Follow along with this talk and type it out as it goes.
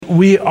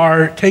we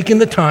are taking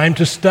the time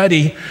to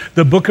study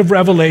the book of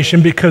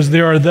Revelation because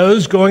there are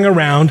those going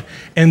around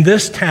in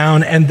this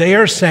town and they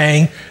are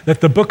saying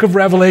that the book of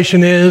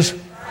Revelation is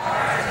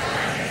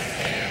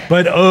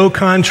but au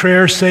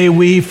contraire say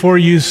we, for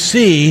you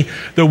see,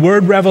 the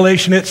word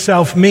revelation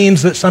itself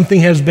means that something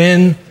has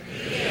been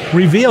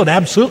revealed.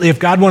 Absolutely. If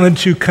God wanted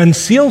to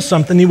conceal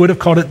something, he would have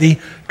called it the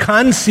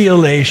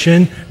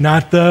concealation,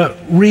 not the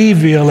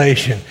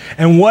revelation.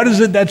 And what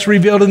is it that's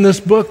revealed in this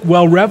book?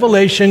 Well,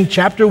 Revelation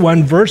chapter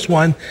 1, verse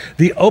 1,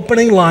 the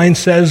opening line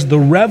says, the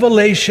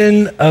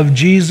revelation of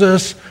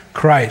Jesus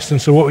Christ. And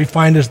so what we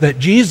find is that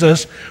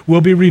Jesus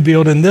will be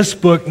revealed in this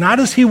book, not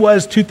as he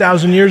was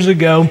 2,000 years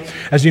ago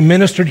as he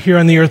ministered here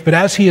on the earth, but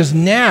as he is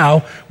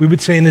now, we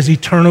would say in his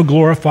eternal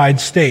glorified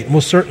state. And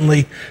we'll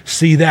certainly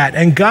see that.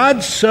 And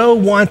God so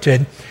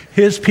wanted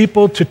his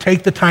people to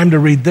take the time to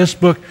read this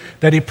book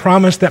that he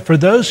promised that for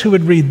those who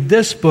would read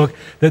this book,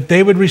 that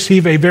they would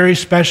receive a very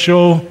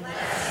special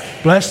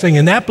blessing.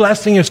 And that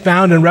blessing is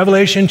found in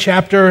Revelation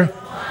chapter 1,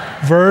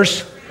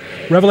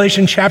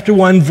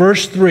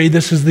 verse 3.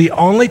 This is the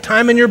only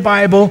time in your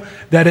Bible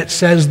that it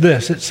says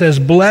this. It says,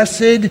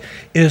 blessed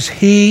is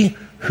he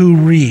who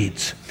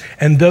reads,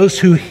 and those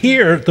who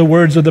hear the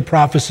words of the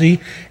prophecy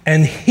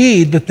and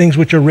heed the things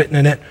which are written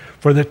in it,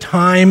 for the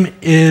time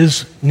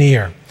is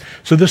near.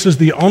 So this is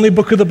the only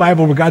book of the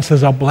Bible where God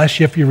says, I'll bless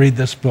you if you read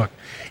this book.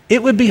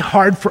 It would be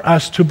hard for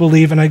us to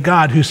believe in a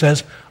God who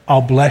says,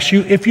 I'll bless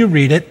you if you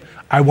read it.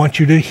 I want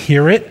you to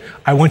hear it.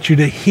 I want you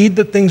to heed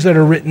the things that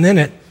are written in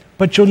it,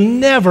 but you'll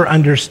never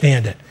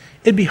understand it.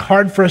 It'd be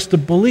hard for us to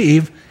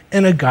believe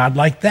in a God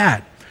like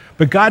that.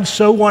 But God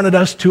so wanted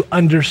us to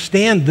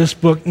understand this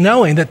book,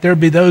 knowing that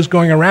there'd be those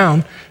going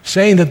around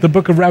saying that the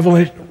book of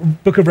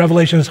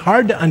Revelation is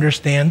hard to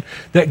understand,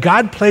 that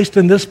God placed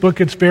in this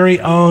book its very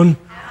own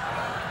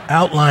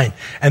outline.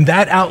 And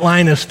that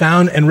outline is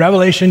found in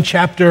Revelation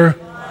chapter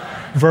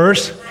 1,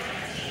 verse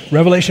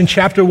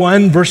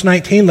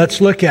 19.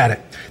 Let's look at it.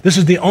 This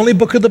is the only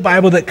book of the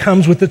Bible that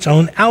comes with its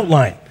own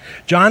outline.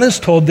 John is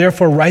told,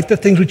 therefore, write the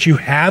things which you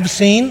have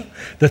seen,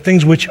 the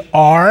things which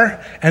are,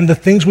 and the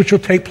things which will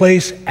take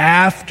place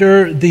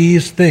after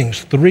these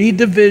things. 3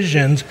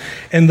 divisions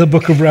in the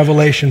book of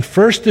Revelation.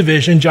 First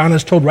division, John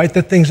is told, write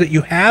the things that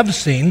you have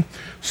seen.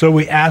 So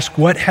we ask,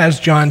 what has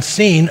John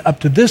seen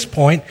up to this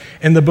point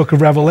in the book of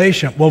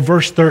Revelation? Well,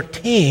 verse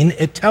 13,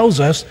 it tells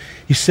us,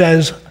 he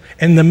says,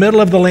 in the middle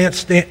of the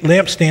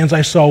lampstands,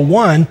 I saw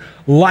one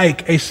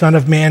like a son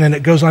of man, and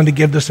it goes on to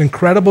give this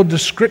incredible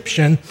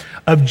description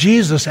of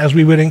Jesus as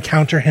we would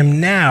encounter him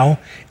now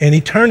in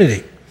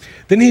eternity.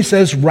 Then he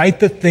says, write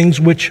the things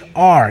which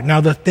are.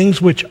 Now, the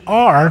things which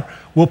are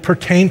will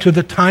pertain to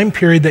the time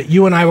period that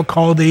you and I will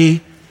call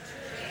the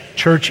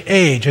church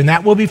age, and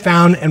that will be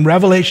found in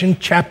Revelation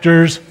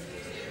chapters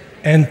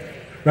 2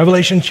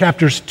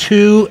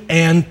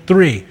 and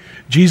 3.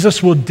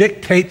 Jesus will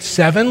dictate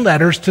 7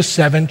 letters to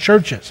 7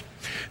 churches.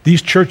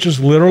 These churches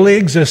literally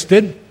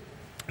existed.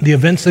 The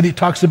events that he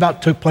talks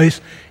about took place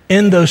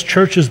in those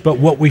churches, but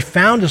what we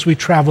found as we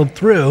traveled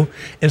through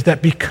is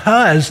that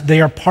because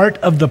they are part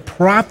of the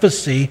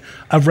prophecy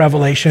of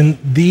Revelation,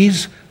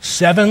 these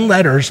 7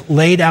 letters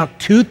laid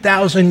out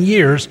 2,000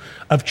 years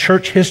of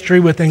church history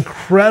with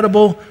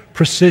incredible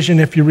precision.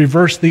 If you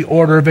reverse the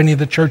order of any of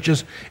the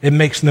churches, it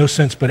makes no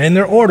sense. But in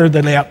their order,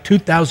 they lay out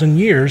 2,000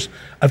 years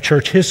of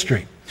church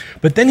history.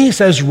 But then he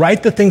says,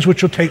 write the things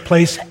which will take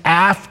place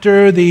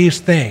after these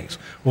things.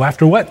 Well,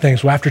 after what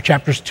things? Well, after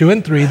chapters 2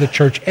 and 3, the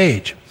church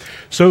age.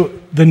 So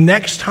the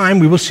next time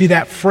we will see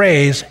that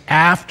phrase,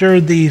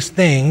 after these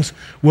things,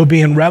 will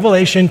be in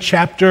Revelation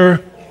chapter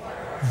 4,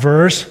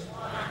 verse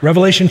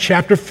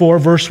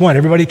 1.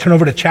 Everybody turn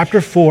over to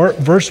chapter 4,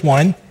 verse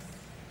 1.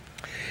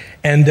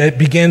 And it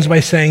begins by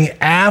saying,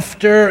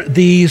 after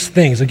these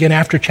things, again,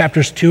 after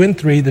chapters 2 and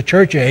 3, the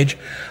church age,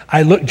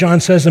 I looked, John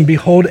says, and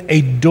behold,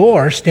 a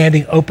door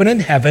standing open in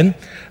heaven.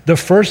 The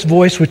first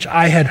voice which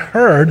I had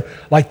heard,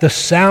 like the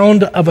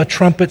sound of a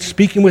trumpet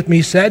speaking with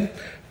me, said,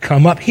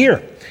 come up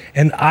here,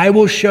 and I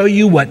will show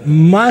you what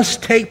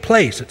must take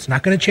place. It's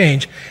not going to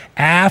change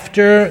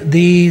after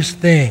these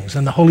things.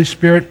 And the Holy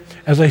Spirit,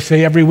 as I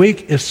say every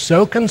week, is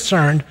so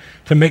concerned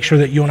to make sure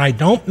that you and I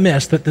don't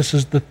miss that this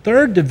is the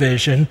 3rd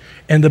division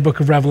in the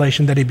book of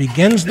Revelation, that he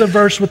begins the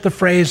verse with the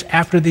phrase,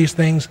 after these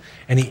things,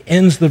 and he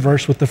ends the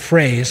verse with the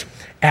phrase,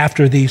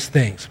 after these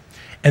things.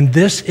 And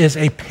this is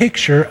a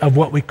picture of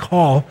what we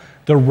call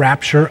the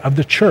rapture of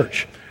the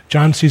church.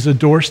 John sees a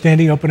door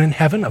standing open in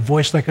heaven, a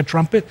voice like a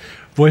trumpet.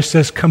 Voice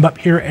says, come up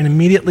here, and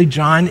immediately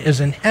John is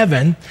in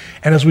heaven.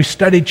 And as we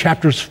studied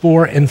chapters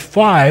 4 and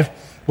 5,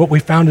 what we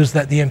found is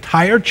that the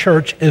entire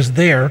church is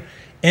there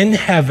in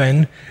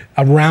heaven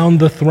around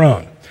the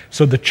throne.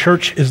 So the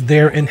church is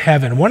there in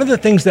heaven. One of the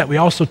things that we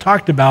also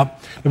talked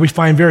about that we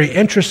find very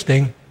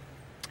interesting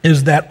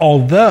is that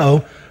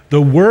although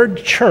the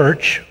word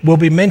church will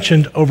be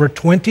mentioned over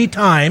 20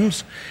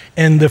 times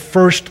in the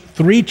first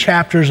 3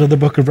 chapters of the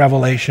book of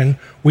Revelation,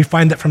 we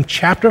find that from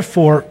chapter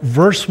 4,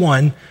 verse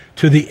 1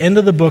 to the end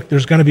of the book,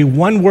 there's going to be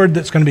one word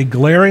that's going to be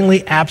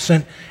glaringly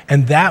absent,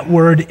 and that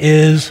word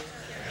is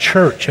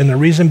church. And the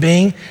reason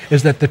being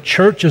is that the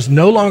church is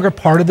no longer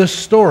part of this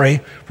story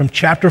from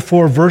chapter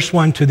 4, verse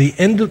 1 to the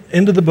end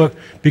of the book,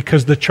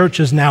 because the church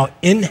is now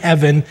in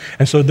heaven,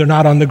 and so they're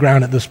not on the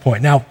ground at this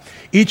point. Now,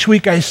 each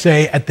week I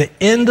say at the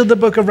end of the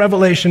book of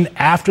Revelation,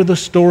 after the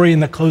story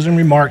and the closing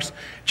remarks,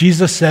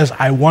 Jesus says,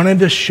 I wanted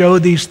to show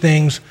these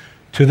things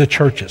to the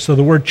churches. So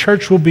the word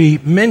church will be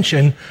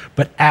mentioned,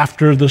 but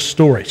after the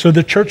story. So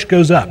the church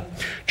goes up.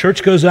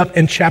 Church goes up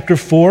in chapter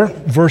 4,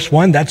 verse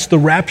 1. That's the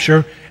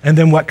rapture. And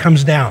then what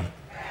comes down?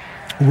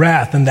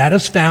 Wrath. And that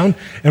is found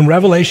in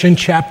Revelation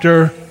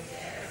chapter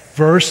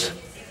 6,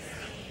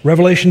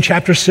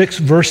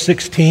 verse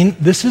 16.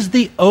 This is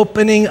the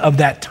opening of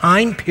that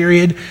time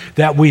period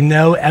that we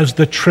know as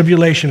the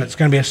tribulation. It's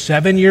going to be a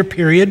 7-year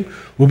period.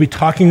 We'll be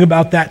talking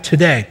about that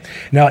today.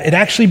 Now, it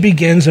actually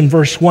begins in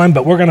verse 1,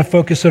 but we're going to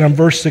focus it on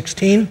verse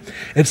 16.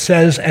 It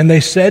says, and they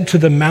said to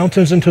the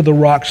mountains and to the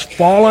rocks,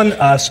 fall on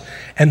us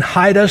and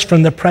hide us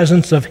from the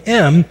presence of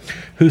him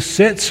who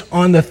sits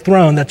on the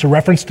throne. That's a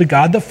reference to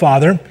God the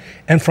Father,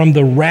 and from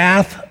the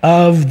wrath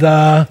of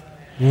the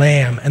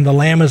Lamb. And the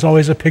Lamb is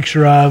always a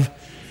picture of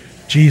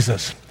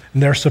Jesus.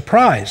 And they're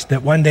surprised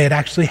that one day it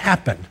actually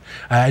happened,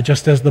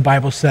 just as the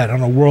Bible said,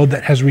 on a world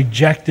that has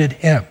rejected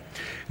him.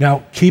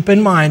 Now, keep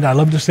in mind, I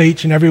love to say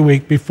each and every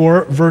week,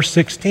 before verse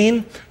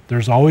 16,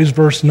 there's always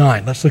verse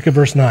 9. Let's look at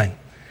verse 9.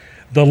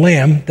 The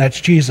Lamb, that's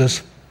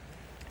Jesus,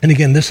 and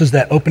again, this is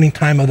that opening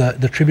time of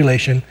the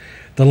tribulation.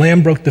 The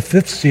Lamb broke the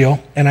 5th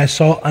seal, and I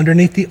saw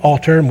underneath the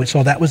altar, and we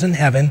saw that was in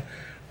heaven,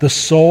 the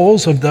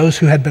souls of those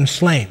who had been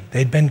slain.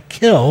 They'd been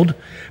killed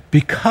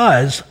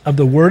because of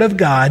the word of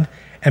God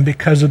and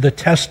because of the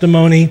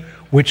testimony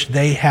which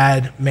they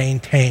had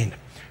maintained.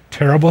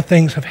 Terrible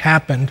things have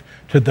happened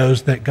to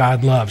those that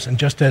God loves. And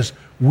just as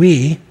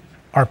we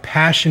are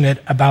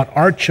passionate about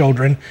our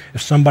children,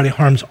 if somebody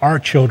harms our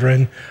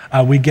children,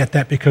 we get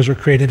that because we're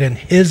created in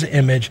his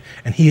image,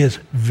 and he is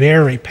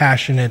very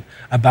passionate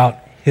about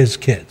his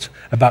kids.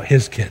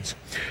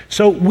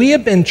 So we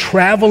have been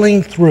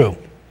traveling through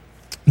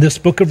this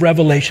book of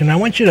Revelation. I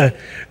want you to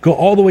go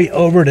all the way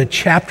over to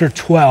chapter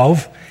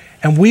 12.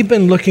 And we've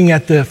been looking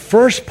at the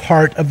first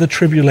part of the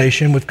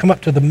tribulation. We've come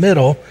up to the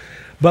middle,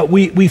 but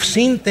we've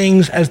seen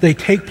things as they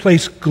take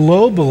place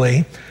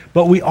globally,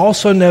 but we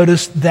also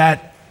noticed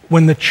that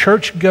when the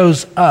church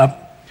goes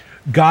up,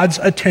 God's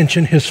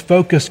attention, his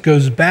focus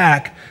goes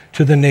back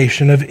to the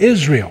nation of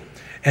Israel.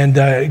 And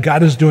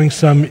God is doing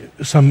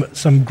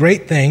some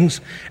great things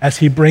as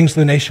he brings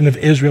the nation of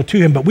Israel to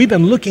him. But we've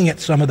been looking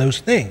at some of those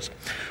things.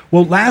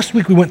 Well, last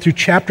week we went through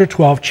chapter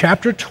 12.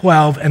 Chapter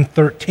 12 and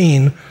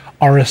 13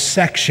 are a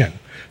section.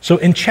 So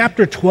in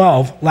chapter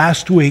 12,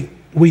 last week,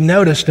 we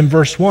noticed in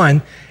verse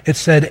 1, it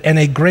said, and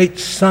a great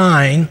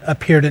sign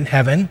appeared in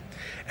heaven.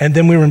 And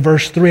then we were in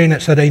verse 3, and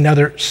it said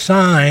another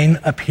sign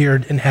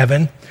appeared in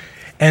heaven.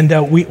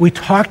 And we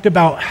talked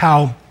about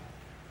how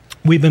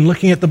we've been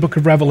looking at the book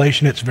of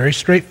Revelation. It's very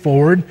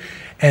straightforward,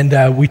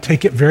 and we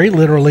take it very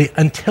literally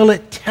until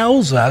it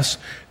tells us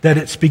that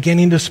it's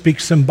beginning to speak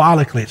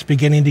symbolically. It's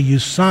beginning to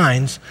use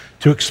signs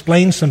to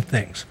explain some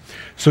things.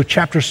 So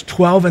chapters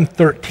 12 and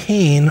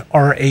 13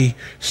 are a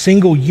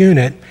single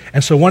unit.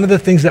 And so one of the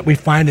things that we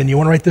find, and you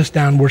want to write this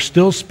down, we're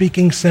still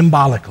speaking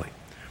symbolically.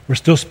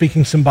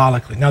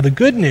 Now, the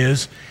good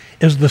news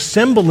is the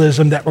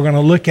symbolism that we're going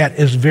to look at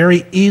is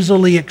very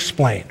easily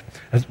explained.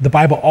 The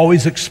Bible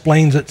always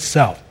explains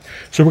itself.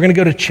 So we're going to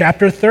go to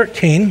chapter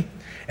 13,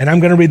 and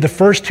I'm going to read the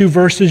first 2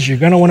 verses. You're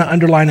going to want to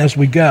underline as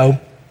we go.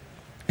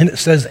 And it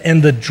says,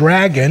 and the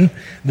dragon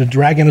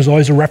is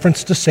always a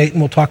reference to Satan.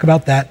 We'll talk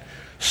about that.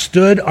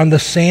 Stood on the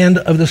sand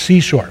of the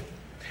seashore.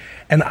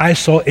 And I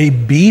saw a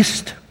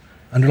beast,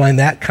 underline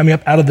that, coming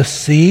up out of the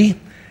sea, and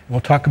we'll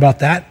talk about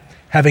that,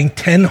 having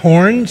 10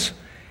 horns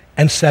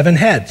and 7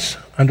 heads,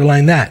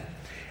 underline that.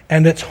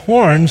 And its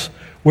horns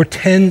were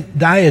 10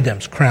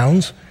 diadems,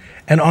 crowns,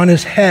 and on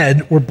his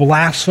head were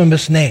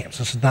blasphemous names.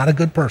 This is not a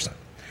good person.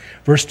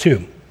 Verse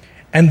 2,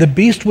 and the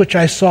beast which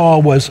I saw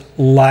was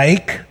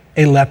like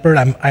a leopard.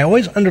 I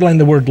always underline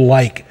the word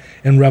like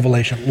in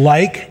Revelation.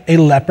 Like a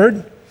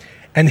leopard.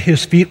 And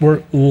his feet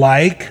were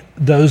like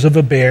those of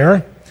a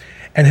bear,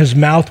 and his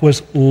mouth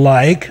was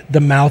like the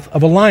mouth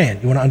of a lion.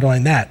 You want to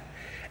underline that.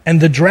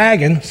 And the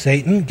dragon,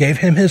 Satan, gave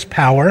him his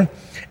power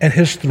and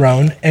his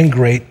throne and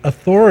great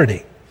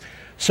authority.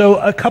 So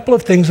a couple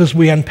of things as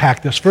we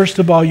unpack this. First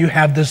of all, you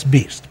have this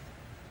beast.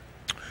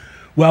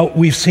 Well,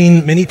 we've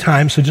seen many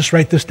times, so just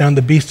write this down.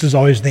 The beast is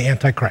always the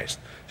Antichrist.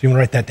 So you want to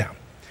write that down.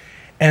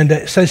 And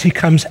it says he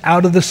comes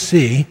out of the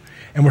sea.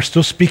 And we're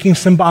still speaking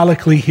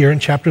symbolically here in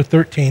chapter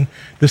 13.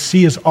 The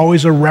sea is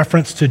always a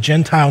reference to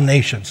Gentile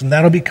nations, and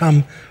that'll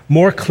become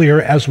more clear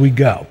as we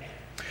go.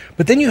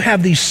 But then you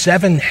have these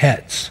 7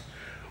 heads.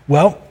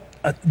 Well,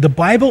 the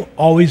Bible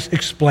always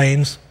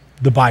explains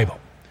the Bible.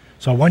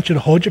 So I want you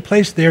to hold your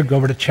place there, go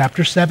over to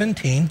chapter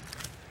 17.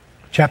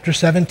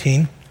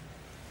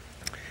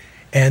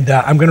 And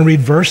I'm going to read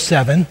verse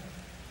 7.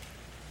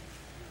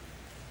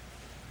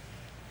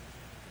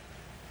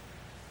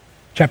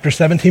 Chapter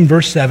 17,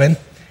 verse 7.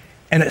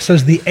 And it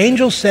says, the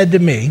angel said to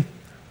me,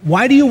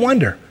 why do you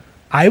wonder?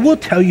 I will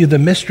tell you the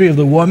mystery of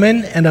the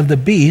woman and of the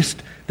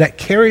beast that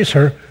carries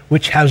her,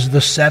 which has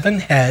the 7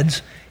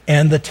 heads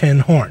and the 10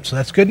 horns. So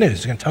that's good news.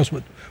 He's going to tell us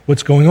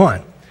what's going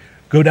on.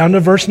 Go down to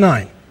verse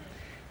 9.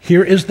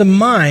 Here is the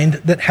mind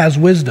that has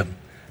wisdom.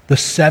 The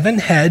 7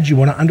 heads, you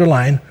want to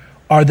underline,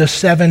 are the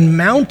 7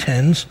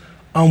 mountains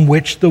on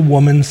which the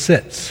woman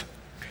sits.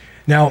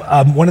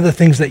 Now, one of the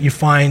things that you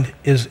find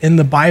is in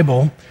the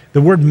Bible,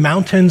 the word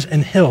mountains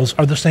and hills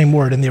are the same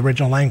word in the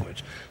original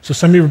language. So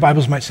some of your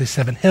Bibles might say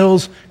 7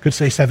 hills, could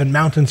say 7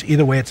 mountains.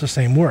 Either way, it's the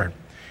same word.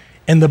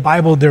 In the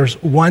Bible,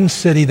 there's one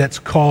city that's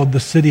called the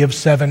city of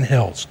 7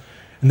 hills.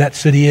 And that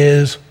city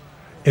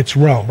it's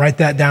Rome. Write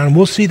that down. And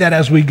we'll see that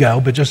as we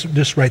go, but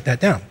just write that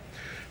down.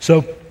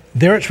 So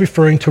there it's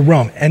referring to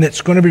Rome. And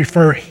it's going to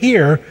refer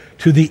here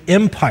to the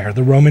empire,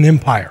 the Roman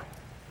Empire.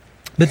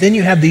 But then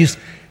you have these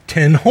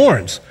 10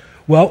 horns.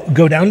 Well,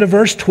 go down to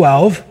verse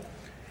 12,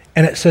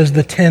 and it says,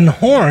 the 10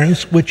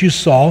 horns which you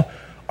saw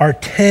are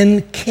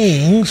 10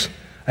 kings,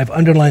 I've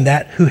underlined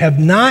that, who have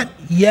not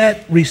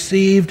yet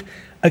received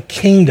a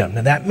kingdom.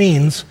 Now that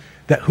means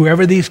that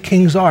whoever these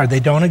kings are,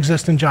 they don't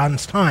exist in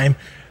John's time.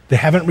 They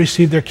haven't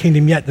received their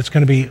kingdom yet. That's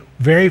going to be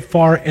very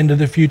far into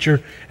the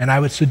future, and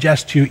I would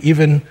suggest to you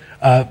even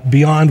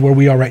beyond where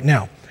we are right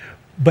now.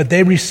 But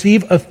they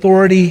receive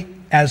authority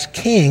as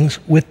kings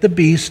with the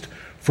beast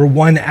for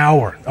 1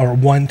 hour or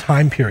one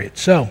time period.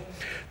 So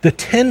the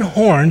 10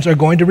 horns are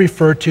going to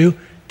refer to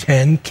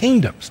 10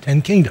 kingdoms,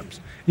 10 kingdoms.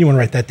 You want to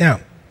write that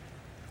down.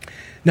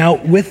 Now,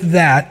 with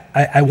that,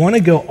 I want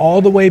to go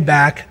all the way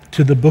back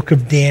to the book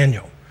of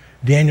Daniel,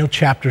 Daniel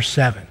chapter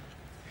 7.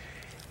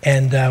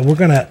 And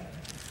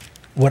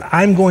what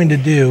I'm going to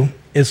do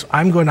is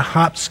I'm going to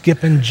hop,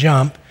 skip, and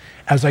jump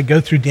as I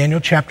go through Daniel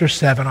chapter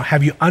 7. I'll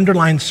have you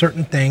underline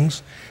certain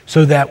things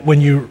so that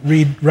when you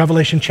read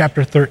Revelation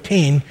chapter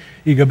 13,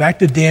 you go back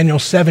to Daniel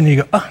 7 and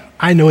you go, oh,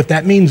 I know what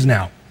that means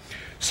now.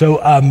 So,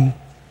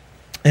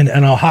 and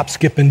I'll hop,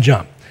 skip, and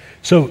jump.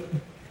 So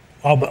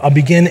I'll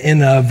begin in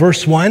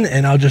verse 1,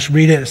 and I'll just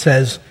read it. It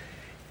says,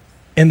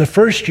 in the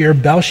first year,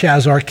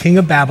 Belshazzar, king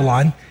of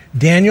Babylon,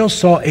 Daniel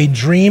saw a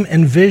dream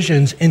and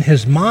visions in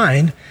his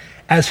mind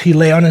as he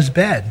lay on his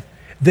bed.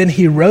 Then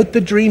he wrote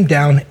the dream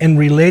down and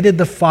related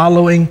the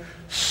following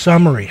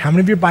summary. How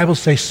many of your Bibles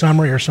say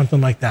summary or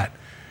something like that?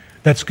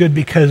 That's good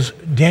because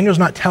Daniel's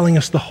not telling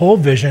us the whole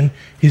vision.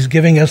 He's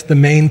giving us the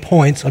main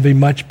points of a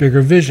much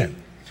bigger vision.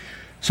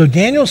 So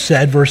Daniel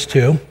said, verse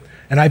 2,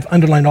 and I've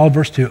underlined all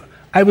verse 2,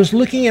 I was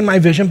looking in my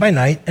vision by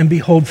night, and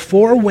behold,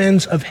 4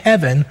 winds of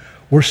heaven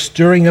were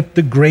stirring up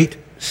the great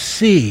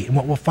sea. And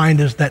what we'll find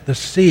is that the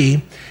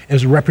sea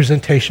is a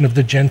representation of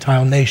the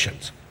Gentile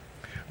nations.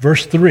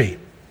 Verse 3,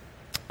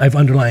 I've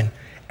underlined,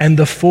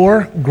 and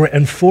 4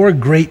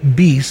 great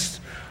beasts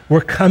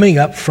were coming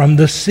up from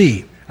the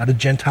sea, out of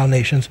Gentile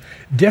nations,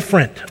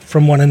 different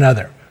from one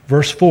another.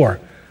 Verse 4,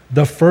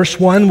 the first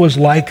one was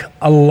like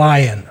a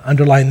lion.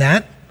 Underline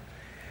that.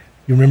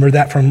 You remember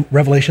that from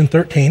Revelation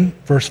 13,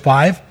 verse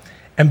 5.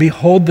 And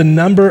behold, the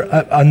number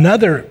of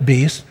another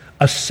beast,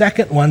 a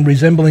second one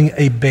resembling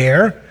a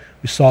bear.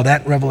 We saw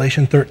that in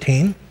Revelation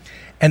 13.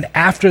 And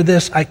after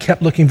this, I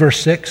kept looking, verse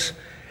 6,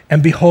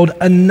 and behold,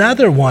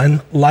 another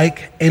one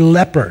like a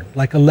leopard,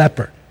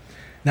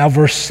 Now,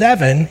 verse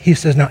 7, he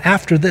says, now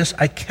after this,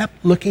 I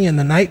kept looking in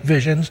the night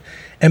visions,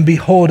 and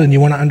behold, and you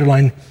want to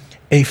underline,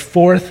 a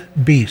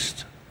 4th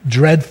beast,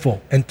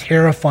 dreadful and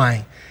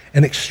terrifying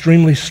and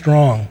extremely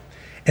strong.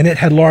 And it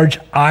had large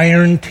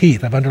iron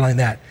teeth. I've underlined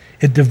that.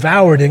 It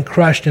devoured and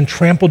crushed and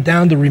trampled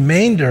down the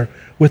remainder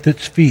with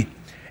its feet.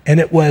 And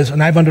it was,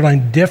 and I've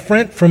underlined,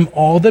 different from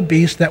all the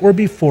beasts that were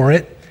before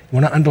it. You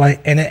want to underline,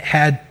 and it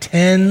had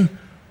 10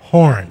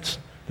 horns.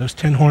 Those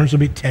 10 horns will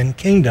be 10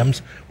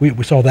 kingdoms.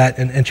 We saw that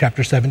in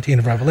chapter 17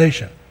 of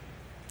Revelation.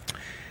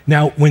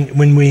 Now,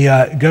 when we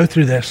go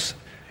through this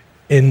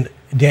in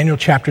Daniel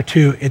chapter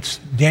 2, it's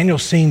Daniel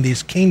seeing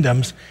these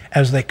kingdoms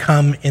as they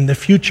come in the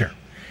future.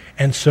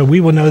 And so we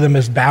will know them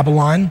as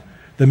Babylon,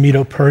 the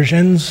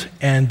Medo-Persians,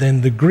 and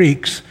then the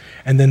Greeks,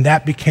 and then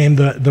that became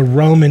the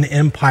Roman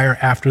Empire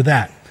after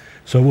that.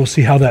 So we'll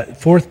see how that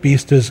 4th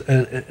beast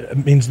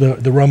means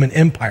the Roman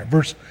Empire.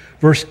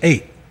 Verse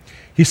 8,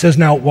 he says,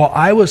 now while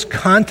I was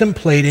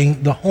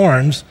contemplating the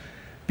horns,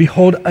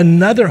 behold,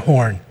 another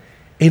horn,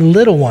 a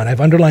little one,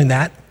 I've underlined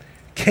that,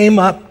 came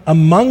up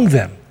among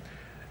them.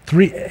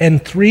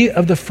 3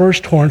 of the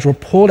first horns were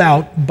pulled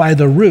out by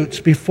the roots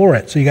before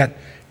it. So you got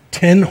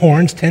 10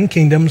 horns, 10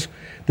 kingdoms.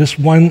 This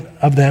one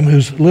of them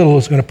who's little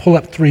is going to pull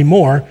up 3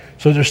 more,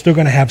 so they're still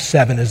going to have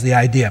 7 is the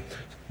idea.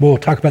 We'll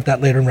talk about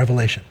that later in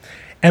Revelation.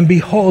 And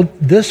behold,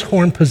 this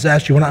horn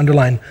possessed, you want to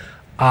underline,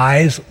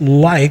 eyes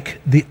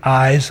like the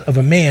eyes of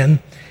a man,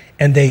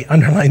 and they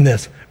underline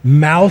this,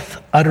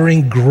 mouth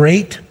uttering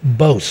great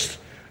boasts.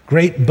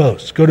 Great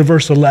boasts. Go to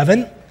verse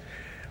 11,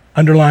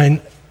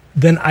 underline,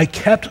 then I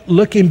kept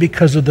looking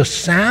because of the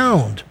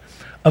sound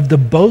of the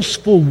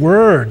boastful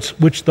words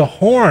which the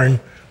horn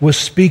was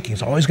speaking.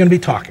 It's always going to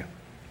be talking.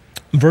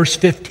 Verse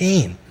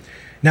 15,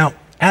 now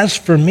as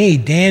for me,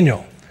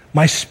 Daniel,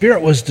 my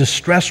spirit was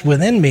distressed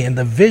within me, and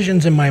the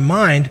visions in my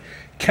mind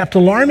kept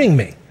alarming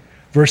me.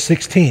 Verse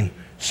 16,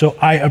 so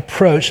I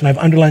approached, and I've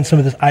underlined some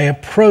of this, I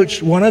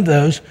approached one of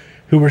those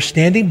who were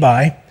standing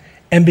by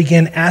and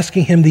began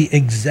asking him the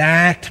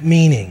exact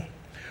meaning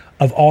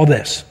of all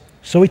this.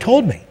 So he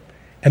told me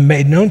and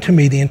made known to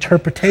me the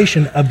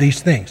interpretation of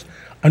these things.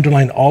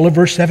 Underline all of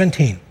verse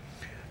 17.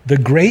 The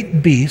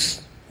great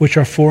beasts, which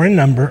are four in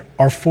number,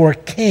 are four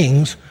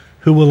kings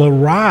who will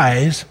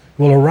arise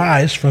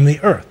from the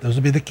earth. Those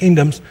will be the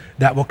kingdoms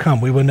that will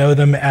come. We will know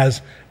them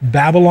as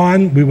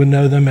Babylon, we would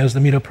know them as the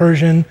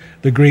Medo-Persian,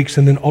 the Greeks,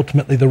 and then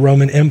ultimately the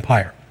Roman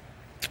Empire.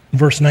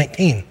 Verse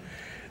 19.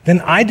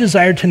 Then I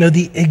desired to know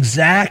the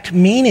exact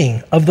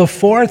meaning of the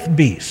fourth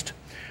beast,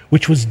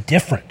 which was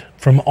different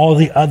from all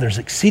the others,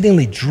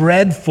 exceedingly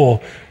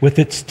dreadful, with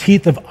its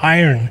teeth of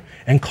iron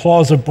and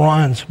claws of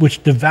bronze,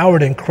 which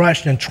devoured and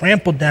crushed and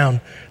trampled down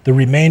the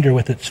remainder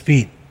with its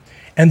feet.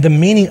 And the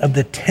meaning of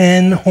the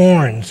 10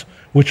 horns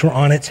which were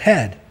on its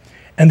head,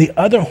 and the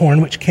other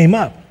horn which came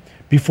up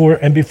before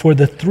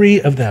the three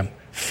of them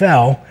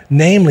fell,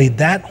 namely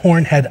that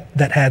horn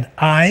that had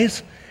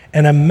eyes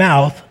and a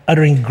mouth,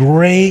 uttering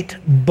great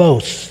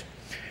boasts,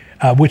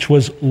 which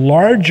was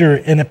larger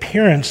in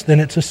appearance than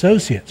its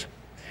associates.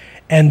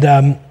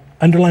 And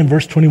underline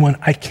verse 21,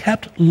 I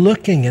kept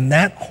looking, and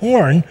that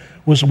horn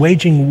was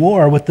waging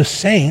war with the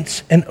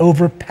saints and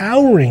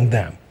overpowering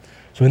them.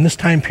 So in this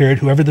time period,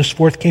 whoever this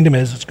fourth kingdom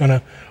is, it's going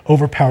to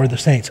overpower the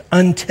saints.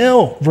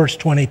 Until, verse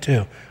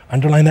 22,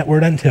 underline that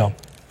word until,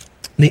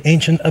 the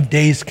Ancient of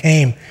Days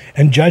came,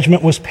 and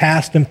judgment was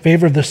passed in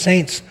favor of the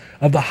saints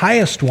of the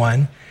highest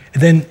one.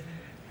 And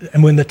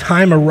when the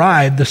time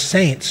arrived, the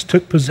saints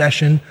took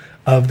possession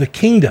of the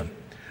kingdom.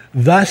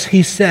 Thus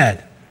he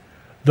said,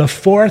 the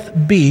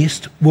fourth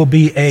beast will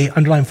be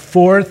underline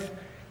fourth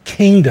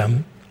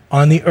kingdom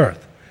on the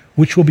earth,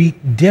 which will be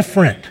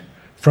different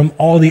from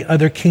all the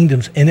other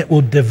kingdoms, and it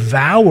will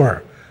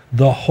devour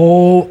the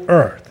whole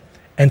earth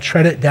and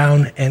tread it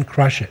down and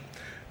crush it.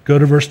 Go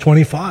to verse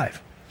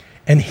 25.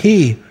 And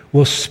he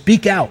will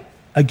speak out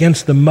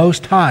against the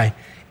Most High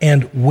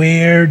and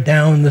wear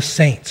down the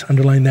saints,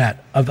 underline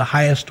that, of the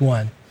highest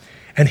one.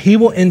 And he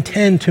will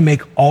intend to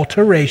make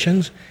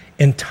alterations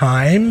in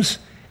times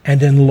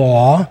and in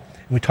law.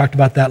 We talked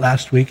about that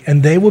last week.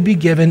 And they will be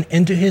given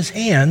into his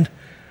hand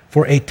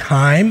for a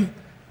time,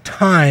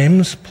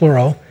 times,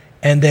 plural,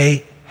 and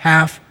a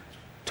half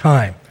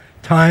time.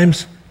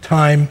 Times,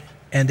 time,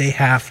 and a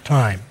half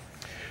time.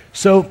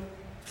 So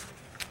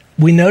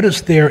we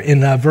notice there in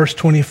verse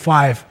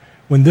 25,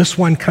 when this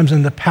one comes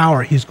into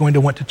power, he's going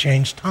to want to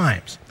change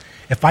times.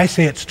 If I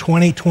say it's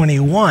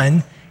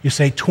 2021, you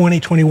say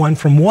 2021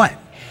 from what?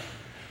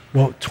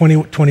 Well,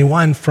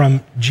 2021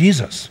 from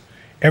Jesus.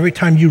 Every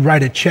time you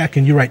write a check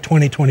and you write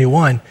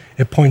 2021,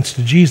 it points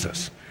to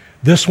Jesus.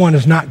 This one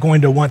is not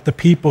going to want the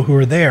people who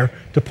are there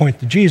to point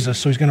to Jesus,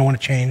 so he's going to want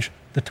to change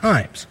the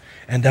times.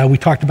 And we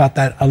talked about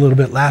that a little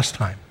bit last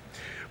time.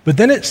 But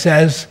then it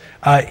says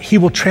he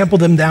will trample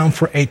them down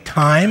for a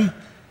time,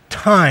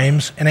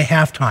 times, and a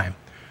half time.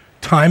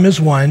 Time is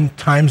 1,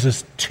 times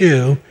is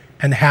 2,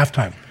 and half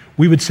time.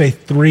 We would say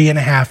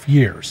 3.5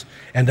 years.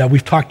 And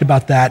we've talked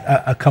about that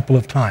a couple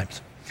of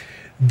times.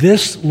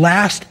 This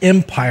last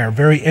empire,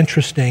 very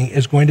interesting,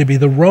 is going to be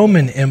the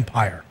Roman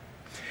Empire.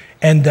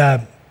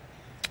 And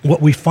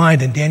what we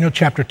find in Daniel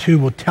chapter 2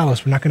 will tell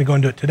us, we're not going to go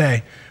into it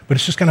today, but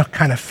it's just going to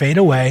kind of fade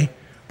away.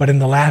 But in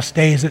the last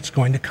days, it's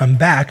going to come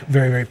back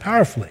very, very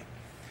powerfully.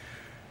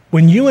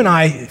 When you and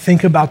I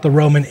think about the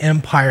Roman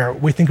Empire,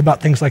 we think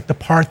about things like the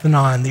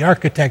Parthenon, the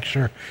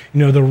architecture,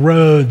 the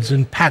roads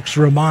and Pax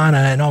Romana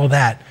and all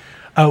that.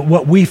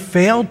 What we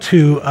fail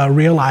to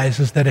realize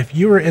is that if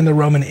you were in the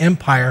Roman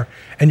Empire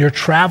and you're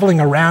traveling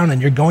around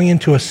and you're going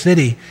into a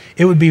city,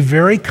 it would be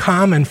very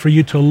common for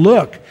you to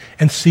look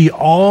and see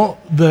all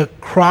the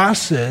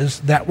crosses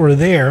that were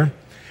there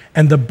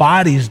and the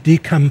bodies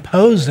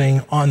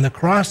decomposing on the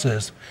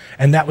crosses.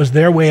 And that was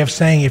their way of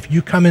saying, if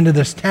you come into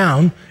this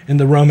town in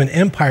the Roman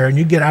Empire and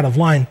you get out of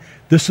line,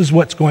 this is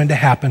what's going to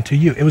happen to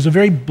you. It was a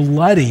very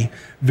bloody,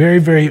 very,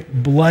 very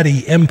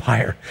bloody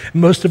empire.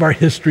 Most of our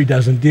history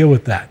doesn't deal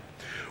with that.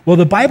 Well,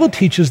 the Bible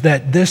teaches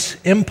that this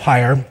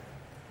empire,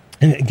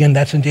 and again,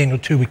 that's in Daniel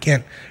 2, we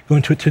can't go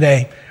into it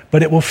today,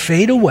 but it will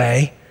fade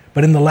away,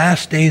 but in the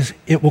last days,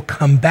 it will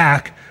come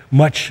back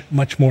much,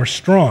 much more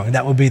strong.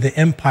 That will be the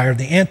empire of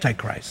the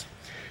Antichrist.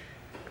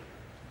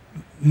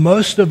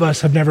 Most of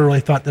us have never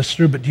really thought this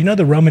through, but do you know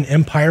the Roman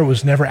Empire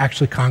was never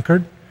actually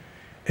conquered?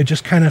 It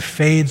just kind of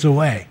fades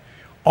away.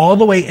 All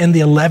the way in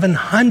the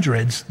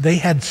 1100s, they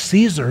had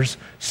Caesars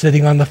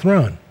sitting on the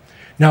throne.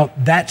 Now,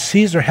 that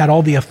Caesar had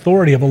all the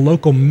authority of a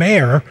local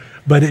mayor,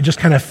 but it just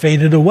kind of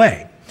faded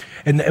away,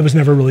 and it was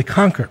never really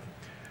conquered.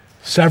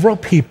 Several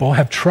people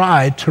have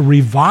tried to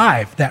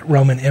revive that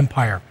Roman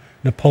Empire.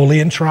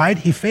 Napoleon tried,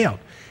 he failed.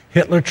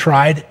 Hitler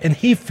tried, and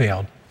he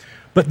failed.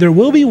 But there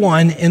will be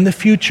one in the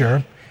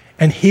future,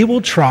 and he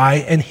will try,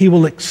 and he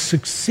will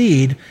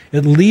succeed,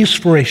 at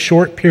least for a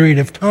short period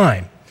of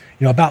time.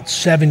 About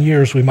 7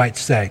 years, we might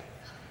say.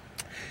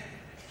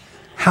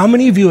 How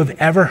many of you have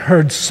ever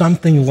heard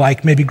something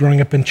like, maybe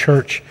growing up in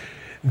church,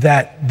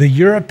 that the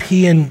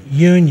European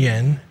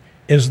Union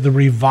is the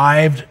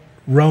revived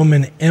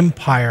Roman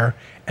Empire,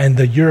 and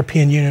the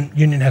European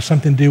Union has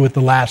something to do with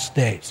the last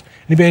days.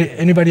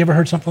 Anybody ever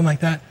heard something like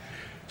that?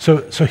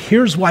 So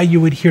here's why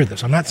you would hear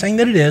this. I'm not saying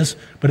that it is,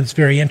 but it's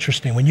very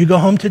interesting. When you go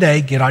home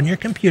today, get on your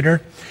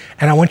computer,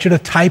 and I want you to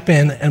type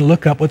in and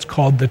look up what's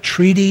called the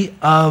Treaty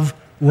of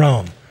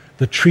Rome.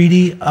 The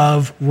Treaty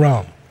of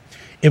Rome.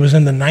 It was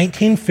in the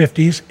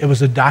 1950s. It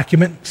was a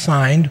document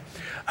signed,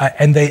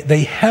 and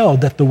they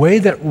held that the way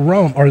that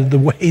Rome, or the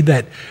way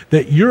that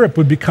Europe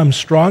would become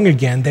strong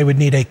again, they would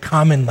need a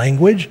common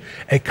language,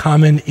 a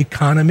common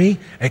economy,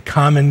 a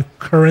common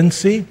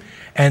currency.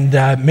 And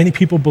many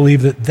people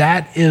believe that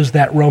that is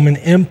that Roman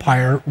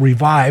Empire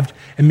revived,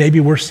 and maybe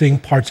we're seeing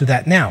parts of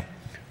that now.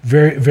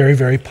 Very, very,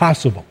 very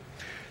possible.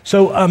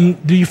 So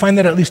do you find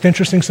that at least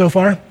interesting so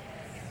far?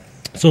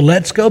 So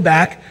let's go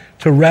back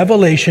to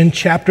Revelation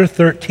chapter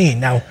 13.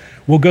 Now,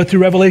 we'll go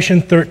through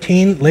Revelation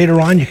 13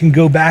 later on. You can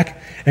go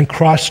back and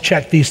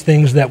cross-check these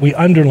things that we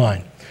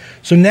underline.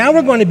 So now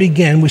we're going to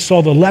begin. We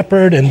saw the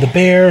leopard and the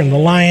bear and the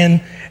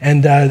lion,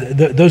 and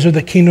those are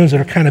the kingdoms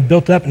that are kind of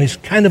built up, and he's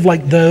kind of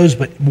like those,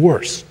 but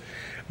worse.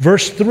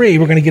 Verse 3,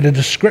 we're going to get a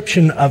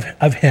description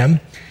of him,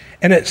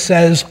 and it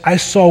says, I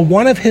saw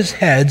one of his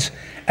heads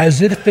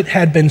as if it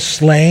had been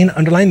slain,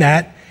 underline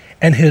that,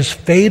 and his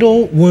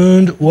fatal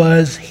wound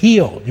was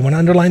healed. You want to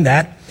underline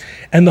that?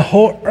 And the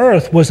whole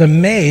earth was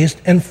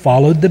amazed and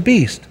followed the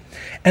beast.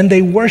 And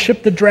they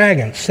worshiped the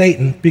dragon,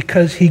 Satan,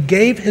 because he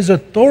gave his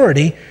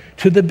authority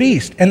to the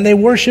beast. And they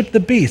worshiped the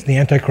beast, the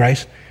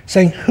Antichrist,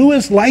 saying, who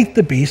is like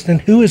the beast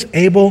and who is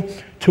able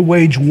to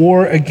wage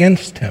war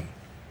against him?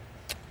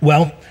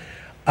 Well,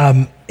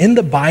 in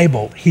the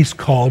Bible, he's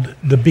called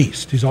the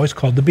beast. He's always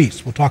called the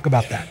beast. We'll talk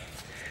about that.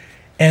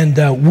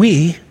 And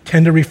we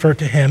tend to refer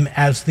to him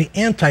as the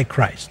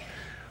Antichrist.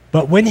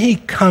 But when he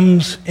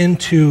comes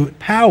into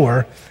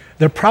power,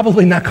 they're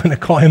probably not going to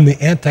call him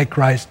the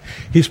Antichrist.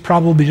 He's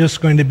probably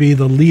just going to be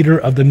the leader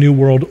of the New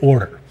World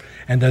Order.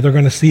 And they're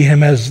going to see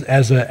him as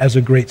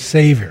a great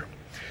savior.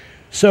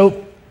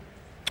 So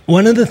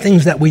one of the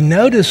things that we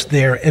notice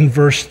there in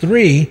verse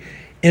 3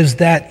 is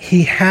that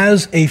he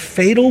has a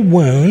fatal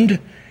wound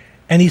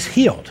and he's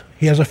healed.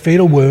 He has a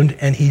fatal wound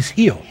and he's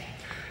healed.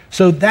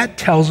 So that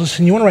tells us,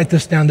 and you want to write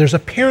this down, there's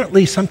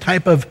apparently some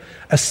type of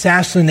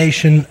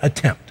assassination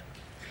attempt.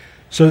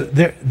 So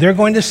they're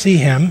going to see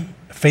him.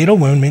 Fatal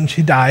wound means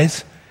he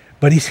dies,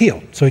 but he's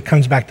healed. So he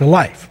comes back to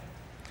life.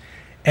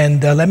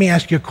 And let me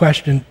ask you a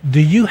question. Do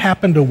you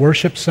happen to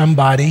worship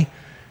somebody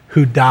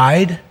who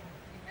died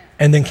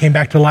and then came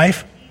back to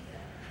life?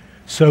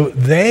 So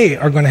they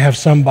are going to have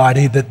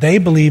somebody that they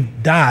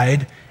believe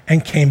died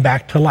and came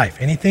back to life.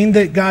 Anything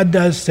that God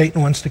does,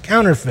 Satan wants to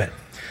counterfeit.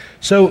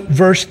 So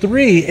verse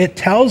 3, it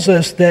tells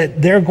us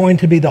that they're going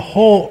to be, the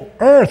whole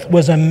earth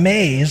was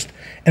amazed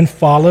and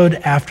followed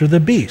after the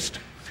beast.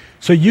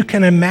 So you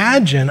can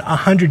imagine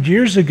 100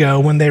 years ago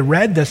when they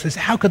read this, they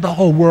said, how could the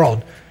whole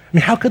world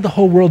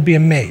be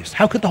amazed?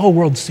 How could the whole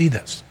world see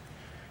this?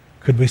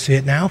 Could we see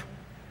it now?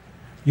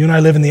 You and I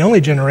live in the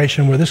only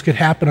generation where this could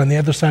happen on the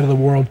other side of the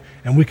world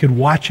and we could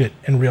watch it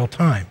in real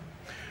time.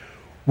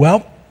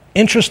 Well,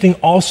 interesting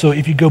also,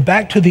 if you go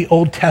back to the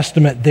Old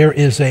Testament, there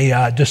is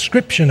a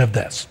description of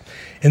this.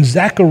 In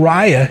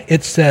Zechariah,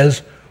 it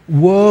says,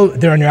 woe,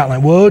 there in your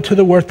outline, woe to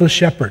the worthless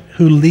shepherd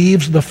who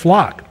leaves the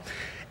flock.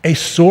 A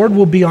sword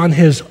will be on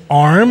his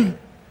arm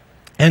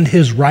and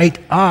his right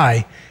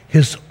eye.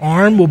 His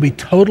arm will be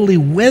totally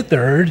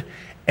withered,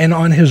 and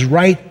on his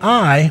right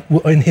eye,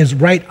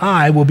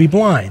 will be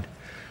blind.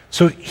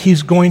 So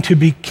he's going to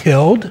be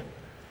killed,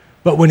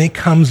 but when he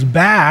comes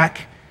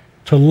back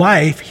to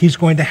life, he's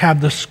going to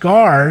have the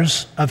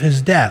scars of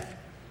his death.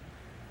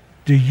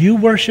 Do you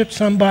worship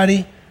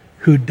somebody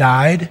who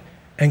died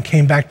and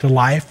came back to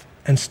life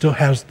and still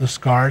has the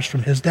scars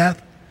from his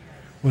death?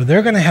 Well,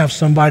 they're going to have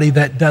somebody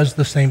that does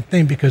the same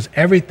thing, because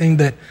everything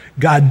that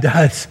God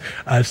does,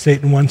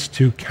 Satan wants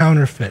to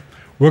counterfeit.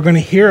 We're going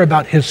to hear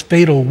about his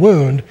fatal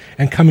wound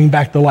and coming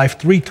back to life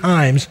 3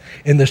 times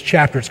in this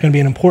chapter. It's going to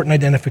be an important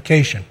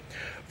identification.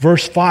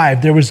 Verse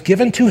 5, there was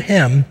given to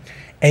him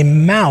a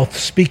mouth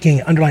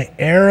speaking, underline,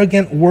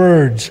 arrogant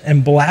words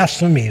and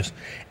blasphemies,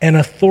 and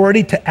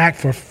authority to act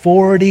for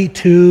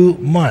 42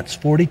 months.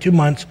 42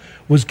 months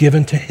was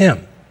given to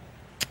him.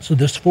 So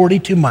this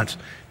 42 months,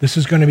 this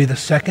is going to be the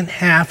second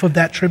half of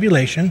that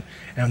tribulation,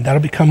 and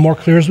that'll become more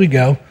clear as we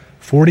go.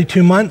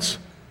 42 months,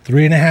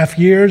 3.5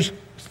 years.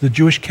 It's the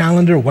Jewish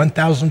calendar,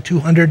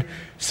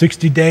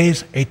 1,260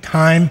 days, a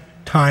time,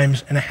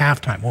 times, and a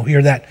half time. We'll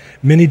hear that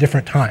many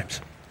different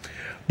times.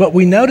 But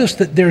we notice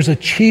that there's a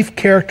chief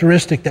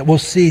characteristic that we'll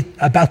see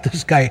about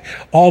this guy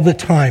all the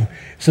time.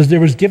 It says, there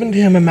was given to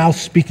him a mouth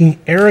speaking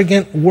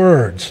arrogant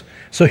words.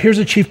 So here's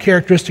a chief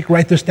characteristic.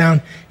 Write this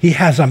down. He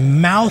has a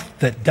mouth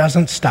that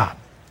doesn't stop.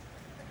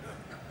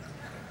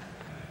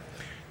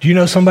 Do you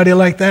know somebody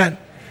like that?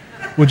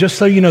 Well, just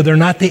so you know, they're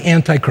not the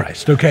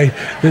Antichrist, okay?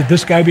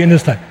 This guy being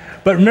this time.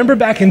 But remember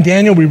back in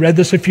Daniel, we read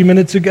this a few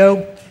minutes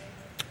ago,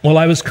 While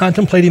I was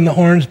contemplating the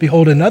horns,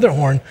 behold, another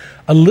horn,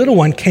 a little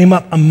one, came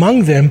up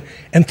among them,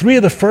 and 3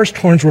 of the first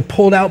horns were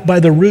pulled out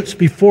by the roots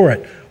before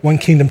it. One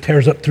kingdom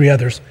tears up 3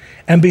 others.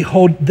 And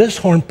behold, this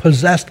horn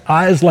possessed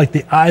eyes like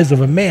the eyes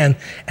of a man,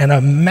 and a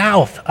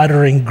mouth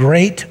uttering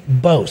great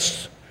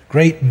boasts.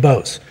 Great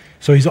boasts.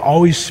 So he's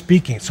always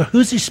speaking. So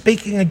who's he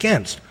speaking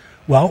against?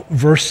 Well,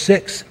 verse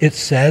 6, it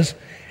says,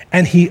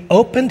 and he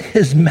opened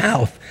his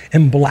mouth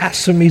in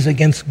blasphemies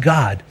against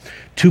God,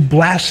 to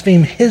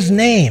blaspheme his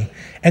name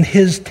and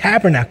his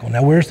tabernacle.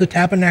 Now, where's the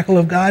tabernacle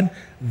of God?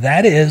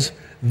 That is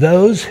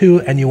those who,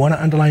 and you want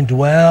to underline,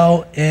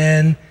 dwell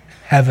in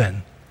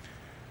heaven.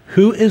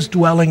 Who is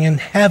dwelling in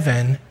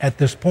heaven at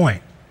this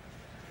point?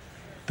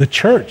 The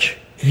church,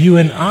 you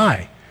and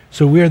I.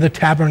 So we are the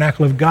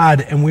tabernacle of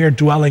God, and we are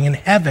dwelling in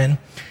heaven,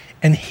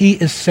 and he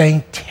is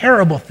saying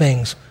terrible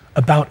things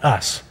about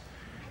us,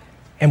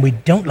 and we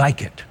don't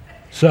like it.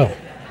 So,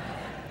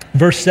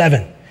 verse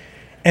 7,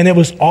 and it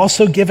was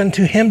also given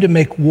to him to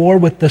make war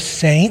with the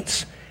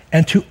saints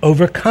and to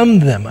overcome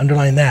them,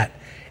 underline that,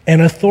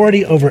 and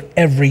authority over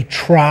every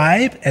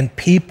tribe and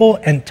people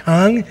and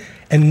tongue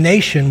and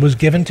nation was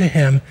given to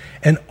him,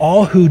 and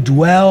all who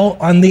dwell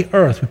on the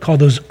earth, we call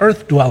those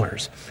earth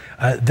dwellers.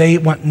 They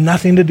want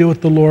nothing to do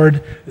with the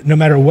Lord. No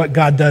matter what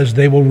God does,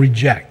 they will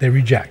reject. They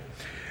reject.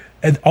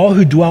 And all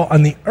who dwell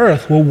on the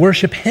earth will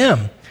worship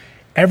him.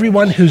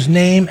 Everyone whose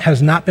name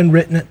has not been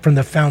written from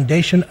the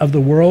foundation of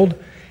the world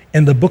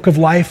in the book of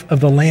life of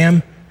the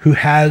Lamb who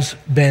has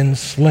been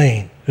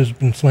slain.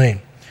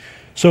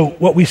 So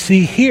what we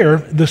see here,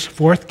 this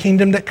 4th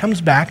kingdom that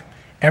comes back,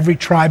 every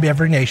tribe,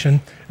 every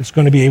nation, it's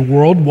going to be a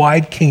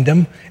worldwide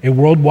kingdom, a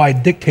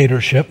worldwide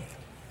dictatorship.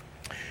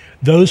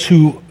 Those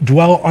who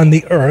dwell on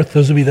the earth,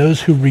 those will be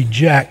those who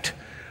reject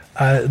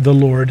the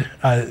Lord,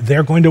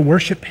 they're going to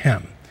worship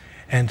him.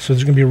 And so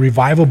there's going to be a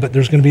revival, but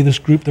there's going to be this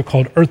group, they're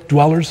called earth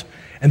dwellers,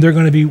 and they're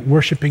going to be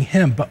worshiping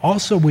him. But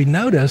also we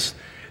notice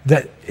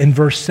that in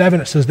verse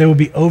 7, it says they will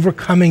be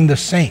overcoming the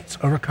saints,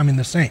 overcoming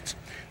the saints.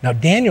 Now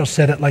Daniel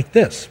said it like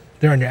this,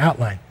 there in your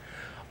outline.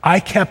 I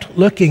kept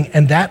looking,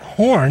 and that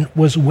horn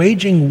was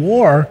waging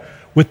war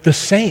with the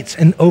saints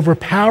and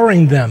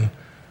overpowering them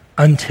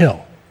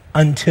until,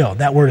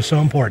 that word is so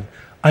important,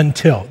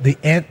 until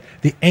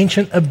the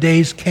Ancient of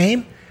Days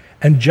came,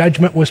 and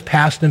judgment was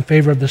passed in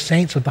favor of the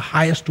saints of the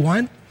highest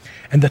one,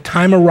 and the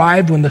time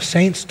arrived when the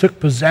saints took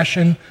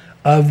possession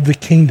of the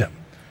kingdom.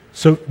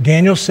 So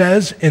Daniel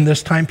says in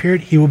this time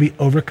period, he will be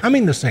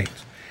overcoming the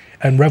saints.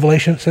 And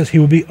Revelation says he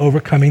will be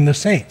overcoming the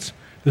saints.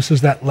 This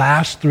is that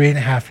last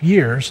 3.5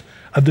 years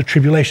of the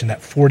tribulation,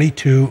 that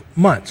 42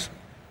 months.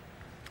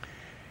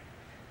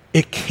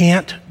 It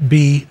can't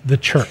be the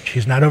church.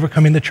 He's not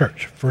overcoming the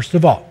church. First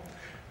of all,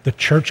 the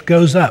church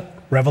goes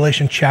up.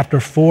 Revelation chapter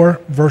 4,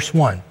 verse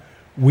 1.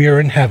 We are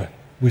in heaven.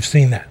 We've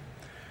seen that.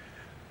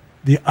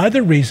 The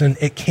other reason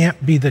it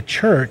can't be the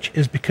church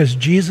is because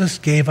Jesus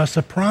gave us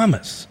a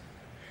promise.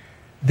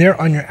 There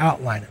on your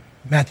outline,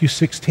 Matthew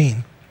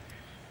 16,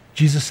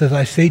 Jesus says,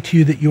 I say to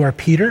you that you are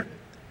Peter,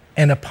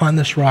 and upon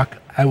this rock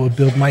I will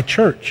build my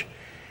church.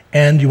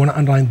 And you want to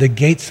underline, the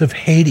gates of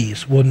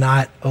Hades will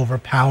not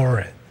overpower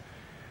it.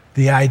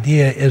 The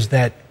idea is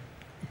that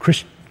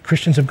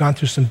Christians have gone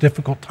through some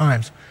difficult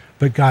times,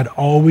 but God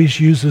always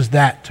uses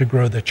that to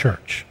grow the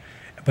church.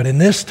 But in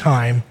this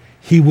time,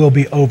 he will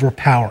be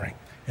overpowering.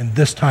 In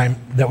this time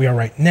that we are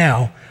right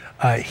now,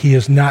 he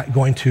is not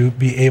going to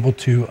be able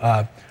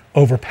to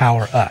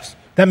overpower us.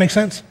 That makes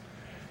sense?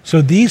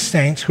 So these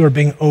saints who are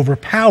being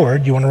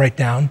overpowered, you want to write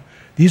down,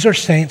 these are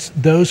saints,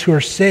 those who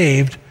are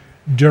saved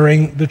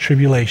during the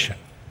tribulation.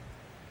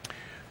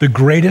 The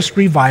greatest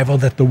revival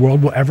that the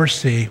world will ever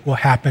see will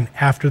happen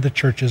after the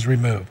church is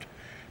removed.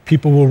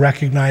 People will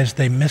recognize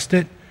they missed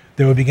it.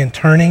 They will begin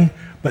turning.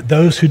 But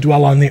those who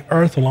dwell on the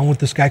earth, along with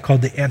this guy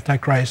called the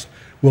Antichrist,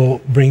 will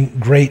bring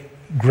great,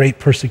 great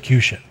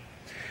persecution.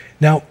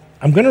 Now,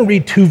 I'm going to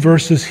read 2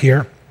 verses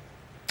here.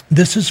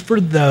 This is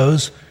for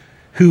those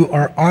who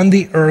are on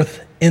the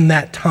earth in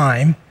that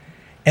time.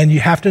 And you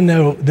have to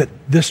know that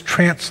this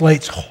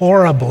translates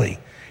horribly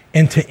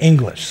into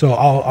English. So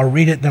I'll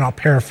read it, then I'll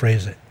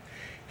paraphrase it.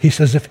 He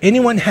says, if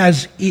anyone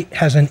has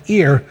an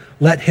ear,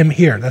 let him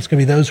hear. That's going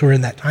to be those who are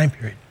in that time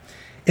period.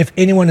 If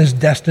anyone is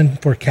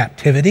destined for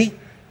captivity,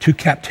 to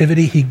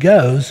captivity he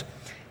goes.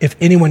 If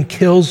anyone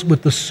kills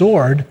with the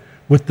sword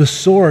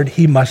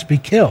he must be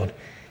killed.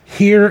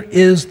 Here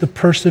is the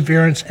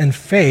perseverance and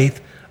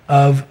faith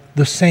of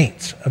the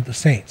saints,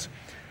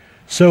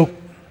 So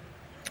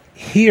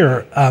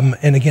here,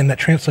 and again, that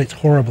translates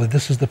horribly.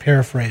 This is the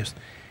paraphrase.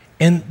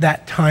 In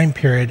that time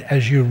period,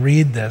 as you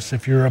read this,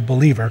 if you're a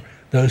believer,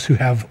 those who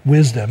have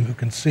wisdom, who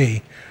can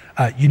see,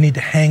 you need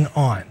to hang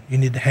on. You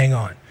need to hang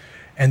on.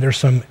 And there's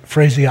some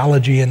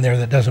phraseology in there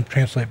that doesn't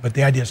translate, but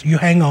the idea is you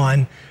hang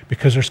on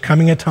because there's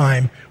coming a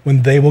time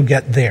when they will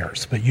get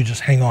theirs, but you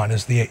just hang on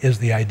is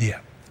the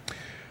idea.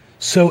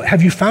 So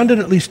have you found it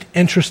at least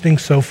interesting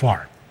so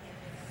far?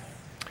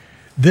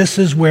 This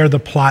is where the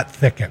plot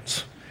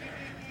thickens.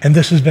 And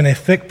this has been a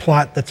thick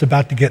plot that's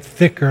about to get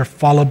thicker,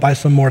 followed by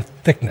some more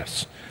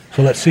thickness.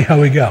 So let's see how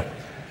we go.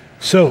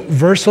 So,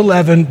 verse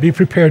 11, be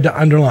prepared to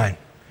underline.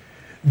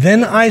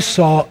 Then I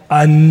saw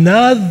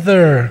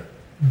another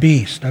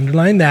beast,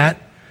 underline that,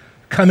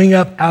 coming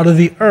up out of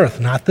the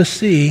earth, not the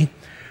sea,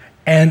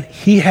 and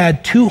he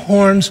had two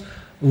horns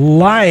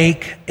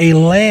like a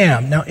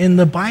lamb. Now, in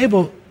the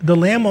Bible, the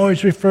lamb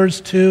always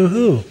refers to